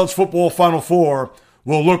the college football Final Four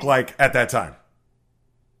will look like at that time.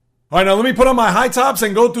 All right, now let me put on my high tops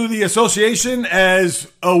and go through the association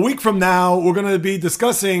as a week from now, we're going to be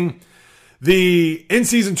discussing the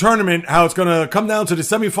in-season tournament, how it's going to come down to the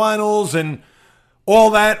semifinals and all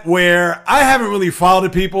that, where I haven't really followed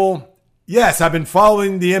it, people. Yes, I've been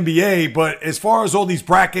following the NBA, but as far as all these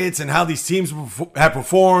brackets and how these teams have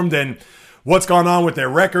performed and what's gone on with their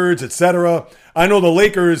records, etc., I know the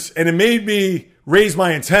Lakers, and it made me raise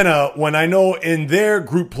my antenna when I know in their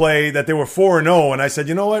group play that they were 4-0, and I said,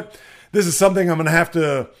 you know what? This is something I'm going to have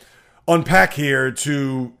to unpack here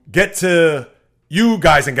to get to you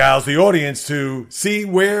guys and gals, the audience, to see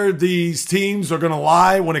where these teams are going to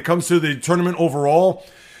lie when it comes to the tournament overall.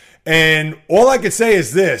 And all I could say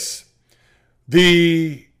is this.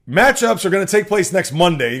 The matchups are going to take place next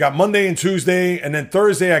Monday. You got Monday and Tuesday, and then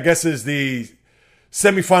Thursday, I guess, is the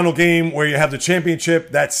semifinal game where you have the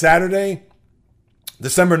championship that Saturday,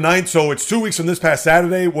 December 9th. So it's 2 weeks from this past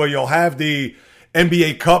Saturday where you'll have the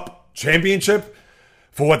NBA Cup championship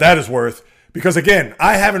for what that is worth. Because, again,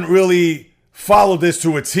 I haven't really follow this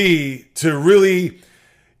to a T to really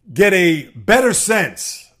get a better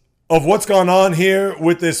sense of what's gone on here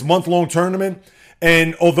with this month-long tournament.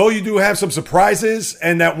 And although you do have some surprises,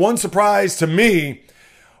 and that one surprise to me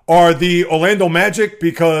are the Orlando Magic,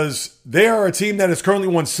 because they are a team that has currently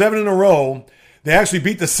won 7 in a row. They actually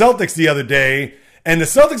beat the Celtics the other day, and the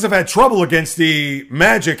Celtics have had trouble against the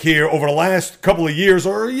Magic here over the last couple of years,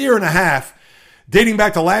 or a year and a half, dating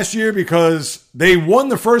back to last year, because they won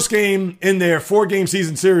the first game in their 4-game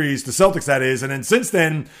season series, the Celtics that is, and then since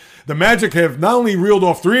then, the Magic have not only reeled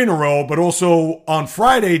off 3 in a row, but also on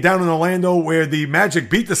Friday down in Orlando where the Magic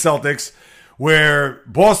beat the Celtics, where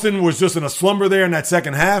Boston was just in a slumber there in that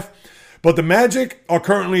second half. But the Magic are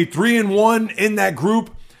currently 3-1 in that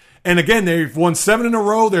group, and again, they've won 7 in a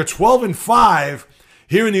row. They're 12-5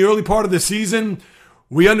 here in the early part of the season.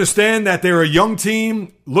 We understand that they're a young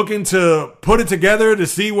team looking to put it together to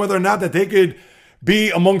see whether or not that they could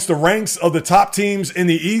be amongst the ranks of the top teams in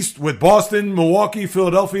the East with Boston, Milwaukee,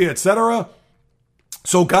 Philadelphia, etc.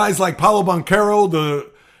 So guys like Paolo Banchero,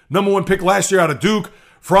 the number 1 pick last year out of Duke,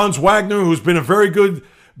 Franz Wagner, who's been a very good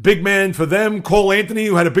big man for them, Cole Anthony,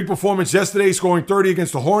 who had a big performance yesterday, scoring 30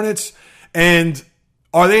 against the Hornets. And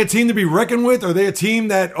are they a team to be reckoned with? Are they a team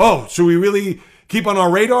that, should we really keep on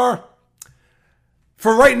our radar?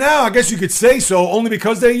 For right now, I guess you could say so, only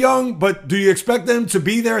because they're young, but do you expect them to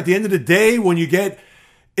be there at the end of the day when you get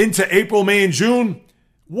into April, May, and June?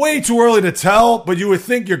 Way too early to tell, but you would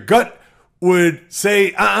think your gut would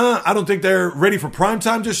say, I don't think they're ready for prime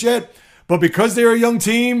time just yet. But because they're a young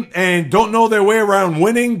team and don't know their way around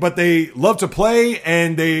winning, but they love to play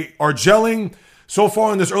and they are gelling so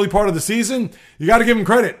far in this early part of the season, you got to give them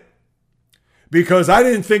credit. Because I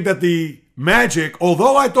didn't think that the Magic,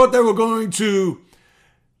 although I thought they were going to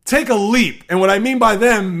take a leap, and what I mean by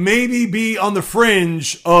them, maybe be on the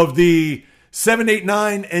fringe of the 7, 8,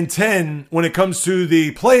 9, and 10 when it comes to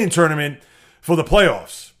the play-in tournament for the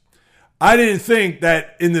playoffs. I didn't think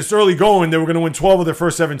that in this early going they were going to win 12 of their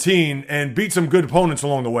first 17 and beat some good opponents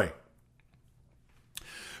along the way.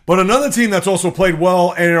 But another team that's also played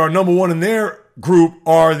well and are number 1 in their group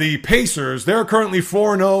are the Pacers. They're currently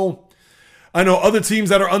 4-0. I know other teams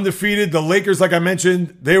that are undefeated. The Lakers, like I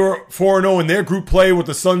mentioned, they were 4-0 in their group play with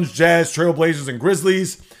the Suns, Jazz, Trailblazers, and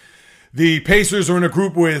Grizzlies. The Pacers are in a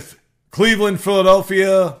group with Cleveland,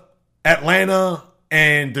 Philadelphia, Atlanta,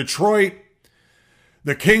 and Detroit.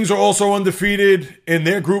 The Kings are also undefeated in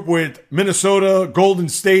their group with Minnesota, Golden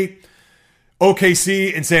State,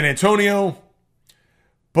 OKC, and San Antonio.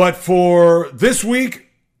 But for this week,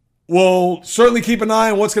 we'll certainly keep an eye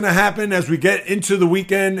on what's going to happen as we get into the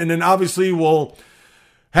weekend. And then obviously we'll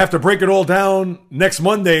have to break it all down next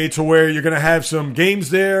Monday to where you're going to have some games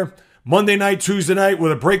there. Monday night, Tuesday night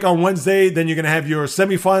with a break on Wednesday. Then you're going to have your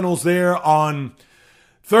semifinals there on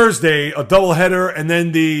Thursday, a doubleheader. And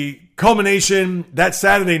then the culmination that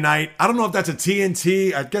Saturday night. I don't know if that's a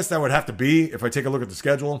TNT. I guess that would have to be if I take a look at the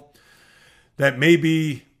schedule. That may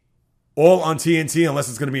be all on TNT unless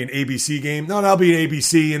it's going to be an ABC game. No, that'll be an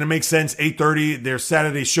ABC, and it makes sense. 8:30, their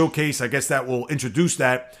Saturday showcase. I guess that will introduce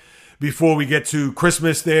that before we get to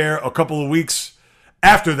Christmas there a couple of weeks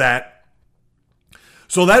after that.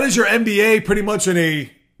 So that is your NBA pretty much in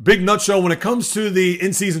a big nutshell when it comes to the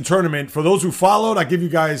in-season tournament. For those who followed, I give you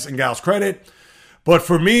guys and gals credit. But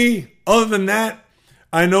for me, other than that,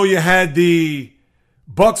 I know you had the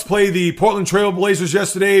Bucks play the Portland Trail Blazers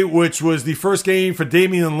yesterday, which was the first game for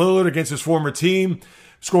Damian Lillard against his former team,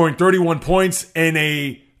 scoring 31 points and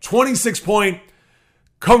a 26-point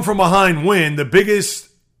come-from-behind win, the biggest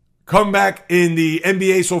comeback in the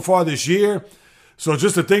NBA so far this year. So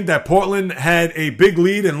just to think that Portland had a big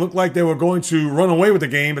lead and looked like they were going to run away with the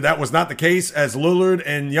game, but that was not the case as Lillard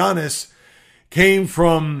and Giannis came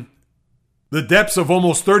from the depths of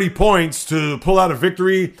almost 30 points to pull out a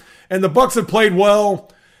victory. And the Bucks have played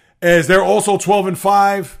well as they're also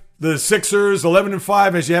 12-5. The Sixers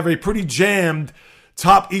 11-5 as you have a pretty jammed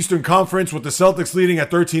top Eastern Conference with the Celtics leading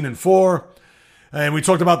at 13-4. And we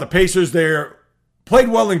talked about the Pacers. They're played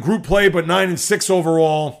well in group play, but 9-6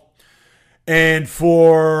 overall. And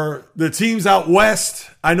for the teams out west,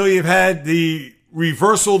 I know you've had the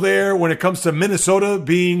reversal there when it comes to Minnesota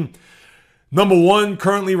being number one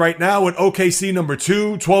currently right now with OKC number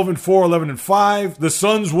 2, 12-4, 11-5. The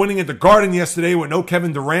Suns winning at the Garden yesterday with no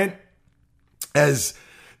Kevin Durant as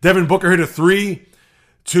Devin Booker hit a 3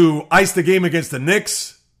 to ice the game against the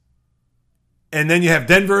Knicks. And then you have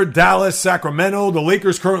Denver, Dallas, Sacramento. The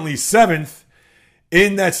Lakers currently 7th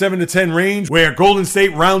in that 7-10 range, where Golden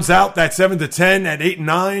State rounds out that 7-10 at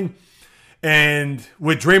 8-9. And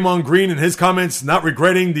with Draymond Green and his comments not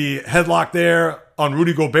regretting the headlock there on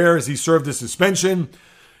Rudy Gobert as he served his suspension.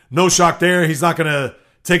 No shock there. He's not going to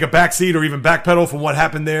take a backseat or even backpedal from what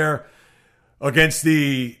happened there against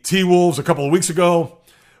the T-Wolves a couple of weeks ago.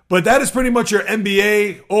 But that is pretty much your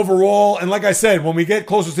NBA overall. And like I said, when we get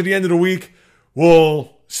closer to the end of the week,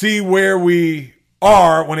 we'll see where we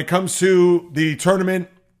are when it comes to the tournament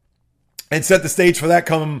and set the stage for that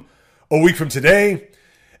come a week from today.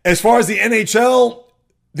 As far as the NHL,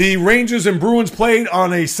 the Rangers and Bruins played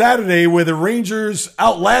on a Saturday where the Rangers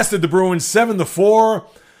outlasted the Bruins 7-4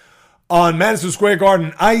 on Madison Square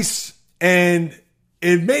Garden ice. And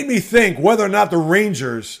it made me think whether or not the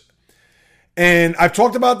Rangers, and I've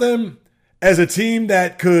talked about them as a team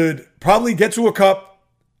that could probably get to a cup.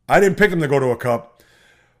 I didn't pick them to go to a cup.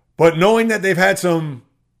 But knowing that they've had some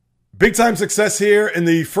big-time success here in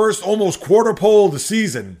the first almost quarter pole of the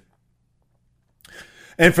season,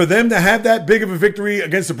 and for them to have that big of a victory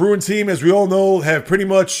against the Bruins team, as we all know, have pretty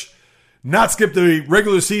much not skipped the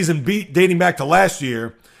regular season beat dating back to last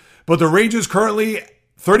year. But the Rangers currently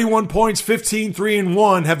 31 points,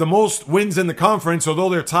 15-3-1, have the most wins in the conference, although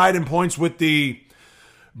they're tied in points with the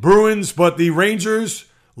Bruins. But the Rangers,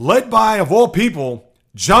 led by, of all people,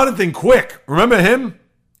 Jonathan Quick. Remember him?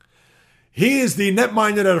 He is the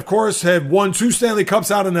netminder that, of course, had won 2 Stanley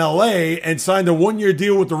Cups out in L.A. and signed a 1-year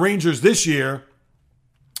deal with the Rangers this year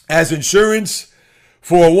as insurance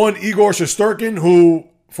for one Igor Shesterkin, who,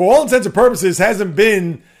 for all intents and purposes, hasn't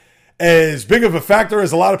been as big of a factor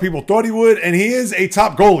as a lot of people thought he would. And he is a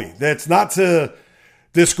top goalie. That's not to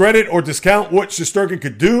discredit or discount what Shesterkin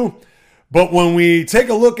could do. But when we take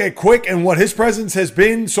a look at Quick and what his presence has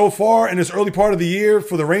been so far in this early part of the year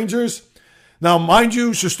for the Rangers, now, mind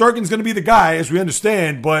you, Shesterkin's going to be the guy, as we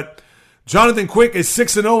understand, but Jonathan Quick is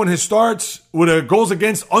 6-0 in his starts with a goals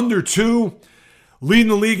against under 2, leading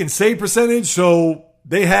the league in save percentage. So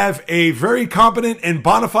they have a very competent and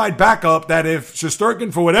bona fide backup that if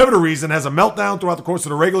Shesterkin, for whatever reason, has a meltdown throughout the course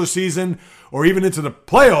of the regular season or even into the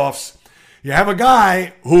playoffs, you have a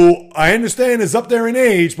guy who I understand is up there in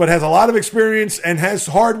age, but has a lot of experience and has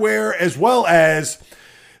hardware as well as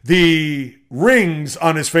the rings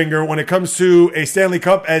on his finger when it comes to a Stanley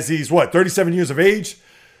Cup, as he's, 37 years of age.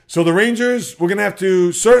 So the Rangers, we're going to have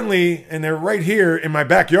to certainly, and they're right here in my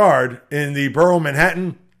backyard in the borough of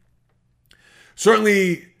Manhattan,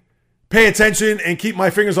 certainly pay attention and keep my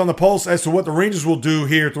fingers on the pulse as to what the Rangers will do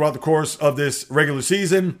here throughout the course of this regular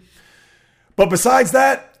season. But besides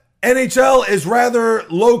that, NHL is rather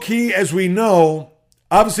low-key, as we know.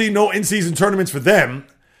 Obviously, no in-season tournaments for them,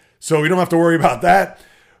 so we don't have to worry about that.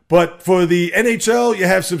 But for the NHL, you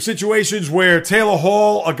have some situations where Taylor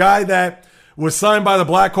Hall, a guy that was signed by the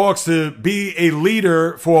Blackhawks to be a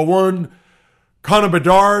leader for one Connor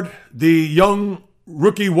Bedard, the young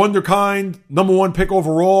rookie wonderkind, number 1 pick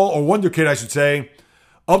overall, or wonder kid, I should say,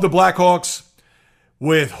 of the Blackhawks,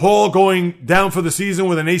 with Hall going down for the season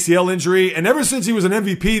with an ACL injury. And ever since he was an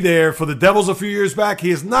MVP there for the Devils a few years back, he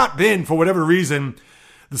has not been, for whatever reason,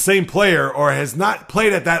 the same player or has not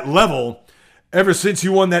played at that level ever since he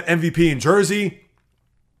won that MVP in Jersey.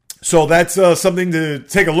 So that's something to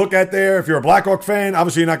take a look at there. If you're a Blackhawk fan,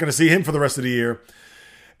 obviously you're not going to see him for the rest of the year.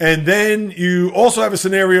 And then you also have a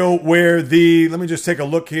scenario where let me just take a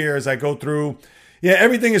look here as I go through. Yeah,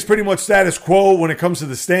 everything is pretty much status quo when it comes to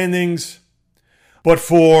the standings. But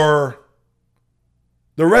for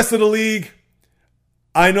the rest of the league,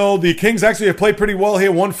 I know the Kings actually have played pretty well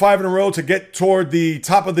here, won 5 in a row to get toward the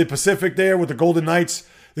top of the Pacific there with the Golden Knights.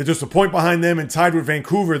 They're just a point behind them and tied with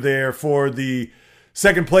Vancouver there for the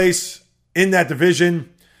second place in that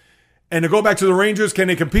division. And to go back to the Rangers, can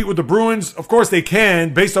they compete with the Bruins? Of course they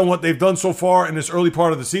can, based on what they've done so far in this early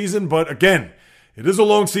part of the season. But again, it is a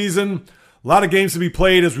long season. A lot of games to be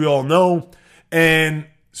played, as we all know. And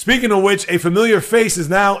speaking of which, a familiar face is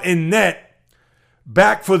now in net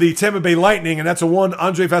back for the Tampa Bay Lightning, and that's a one,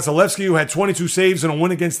 Andrei Vasilevsky, who had 22 saves in a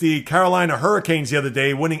win against the Carolina Hurricanes the other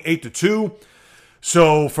day, winning 8-2.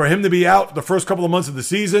 So for him to be out the first couple of months of the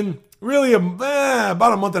season, really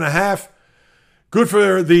about a month and a half, good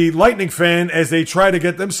for the Lightning fan as they try to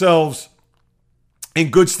get themselves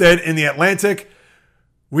in good stead in the Atlantic.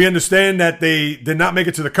 We understand that they did not make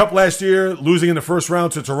it to the Cup last year, losing in the first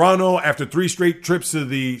round to Toronto after 3 straight trips to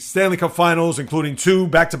the Stanley Cup Finals, including 2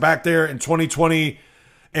 back-to-back there in 2020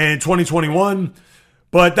 and 2021.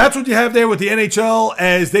 But that's what you have there with the NHL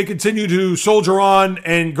as they continue to soldier on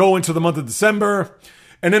and go into the month of December.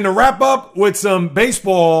 And then to wrap up with some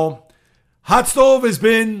baseball, Hot Stove has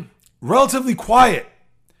been relatively quiet.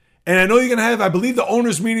 And I know you're going to have, I believe the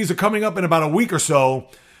owners' meetings are coming up in about a week or so.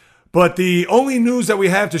 But the only news that we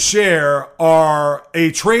have to share are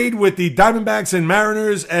a trade with the Diamondbacks and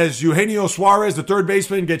Mariners as Eugenio Suarez, the third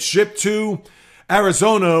baseman, gets shipped to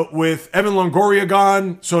Arizona with Evan Longoria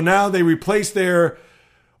gone. So now they replace their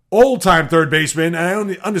old-time third baseman.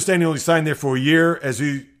 And I understand he only signed there for a year as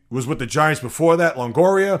he was with the Giants before that,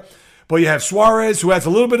 Longoria. But you have Suarez, who has a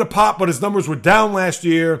little bit of pop, but his numbers were down last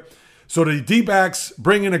year. So the D-backs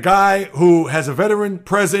bring in a guy who has a veteran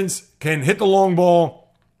presence, can hit the long ball,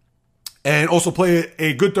 and also play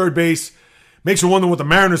a good third base. Makes you wonder what the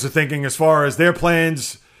Mariners are thinking as far as their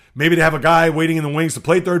plans. Maybe they have a guy waiting in the wings to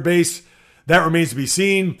play third base. That remains to be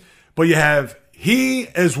seen. But you have he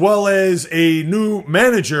as well as a new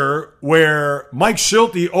manager where Mike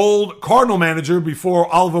Schilt, the old Cardinal manager before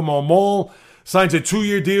Oliver Marmol, signs a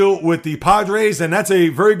 2-year deal with the Padres. And that's a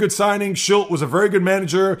very good signing. Schilt was a very good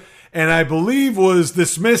manager and I believe was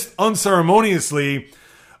dismissed unceremoniously.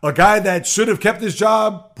 A guy that should have kept his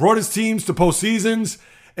job, brought his teams to postseasons,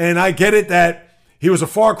 and I get it that he was a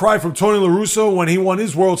far cry from Tony La Russa when he won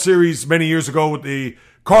his World Series many years ago with the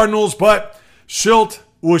Cardinals, but Schilt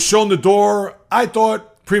was shown the door, I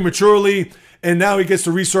thought, prematurely, and now he gets to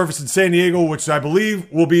resurface in San Diego, which I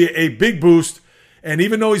believe will be a big boost. And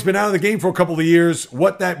even though he's been out of the game for a couple of years,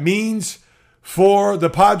 what that means for the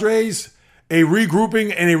Padres, a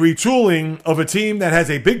regrouping and a retooling of a team that has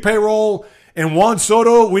a big payroll. And Juan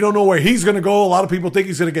Soto, we don't know where he's going to go. A lot of people think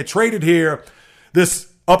he's going to get traded here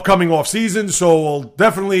this upcoming offseason. So we'll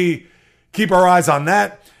definitely keep our eyes on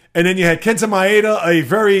that. And then you had Kenta Maeda, a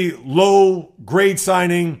very low-grade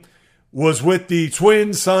signing, was with the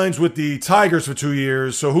Twins, signs with the Tigers for 2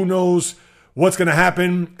 years. So who knows what's going to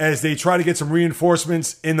happen as they try to get some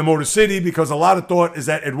reinforcements in the Motor City, because a lot of thought is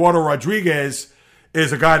that Eduardo Rodriguez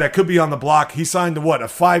is a guy that could be on the block. He signed a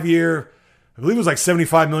 5-year, I believe it was like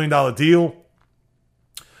 $75 million deal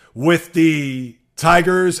with the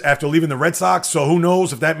Tigers after leaving the Red Sox. So who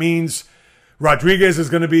knows if that means Rodriguez is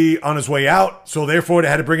going to be on his way out. So therefore they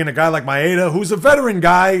had to bring in a guy like Maeda, who's a veteran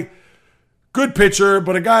guy, good pitcher,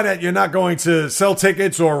 but a guy that you're not going to sell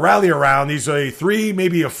tickets or rally around. He's a 3,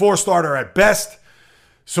 maybe a 4 starter at best.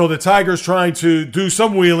 So the Tigers trying to do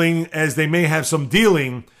some wheeling as they may have some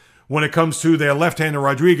dealing when it comes to their left-hander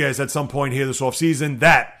Rodriguez at some point here this offseason.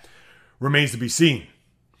 That remains to be seen.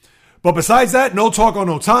 But besides that, no talk on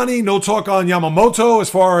Ohtani, no talk on Yamamoto. As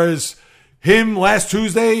far as him last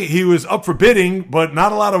Tuesday, he was up for bidding, but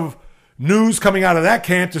not a lot of news coming out of that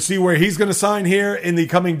camp to see where he's going to sign here in the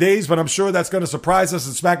coming days. But I'm sure that's going to surprise us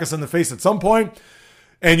and smack us in the face at some point.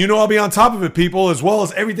 And you know I'll be on top of it, people, as well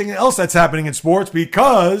as everything else that's happening in sports,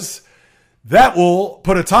 because that will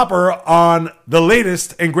put a topper on the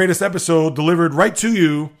latest and greatest episode delivered right to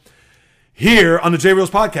you here on the J Reels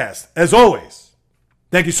Podcast. As always,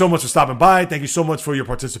 thank you so much for stopping by. Thank you so much for your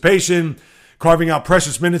participation, carving out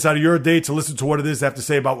precious minutes out of your day to listen to what it is I have to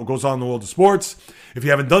say about what goes on in the world of sports. If you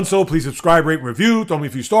haven't done so, please subscribe, rate, and review. Throw me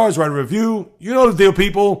a few stars, write a review. You know the deal,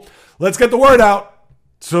 people. Let's get the word out.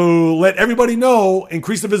 So let everybody know,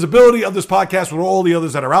 increase the visibility of this podcast with all the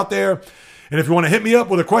others that are out there. And if you want to hit me up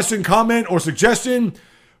with a question, comment, or suggestion,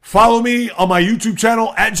 follow me on my YouTube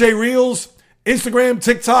channel at JReels Instagram,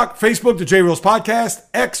 TikTok, Facebook, the J Reels Podcast,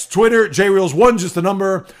 X, Twitter, JReels1, just a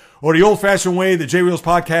number, or the old-fashioned way, the JReels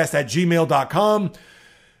Podcast at gmail.com.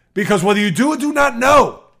 Because whether you do or do not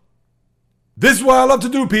know, this is what I love to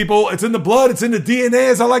do, people. It's in the blood. It's in the DNA,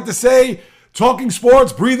 as I like to say. Talking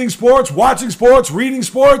sports, breathing sports, watching sports, reading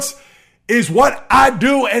sports is what I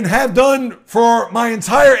do and have done for my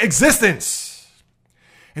entire existence.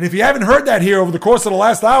 And if you haven't heard that here over the course of the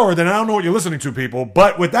last hour, then I don't know what you're listening to, people.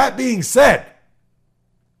 But with that being said,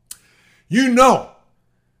 you know,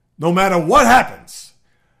 no matter what happens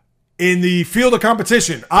in the field of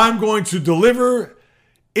competition, I'm going to deliver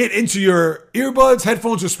it into your earbuds,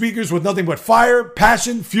 headphones, or speakers with nothing but fire,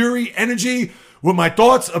 passion, fury, energy, with my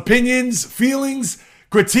thoughts, opinions, feelings,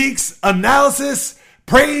 critiques, analysis,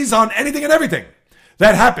 praise on anything and everything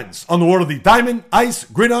that happens on the world of the diamond, ice,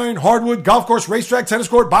 gridiron, hardwood, golf course, racetrack, tennis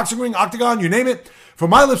court, boxing ring, octagon, you name it. From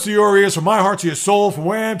my lips to your ears, from my heart to your soul, from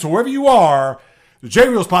where I am to wherever you are, the J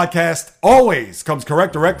Reels Podcast always comes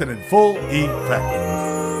correct, direct, and in full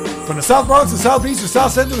effect. From the South Bronx, the South Beach, the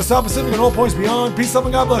South Central, the South Pacific, and all points beyond, peace, love,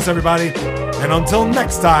 and God bless everybody. And until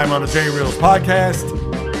next time on the J Reels Podcast,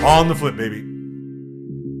 on the flip, baby.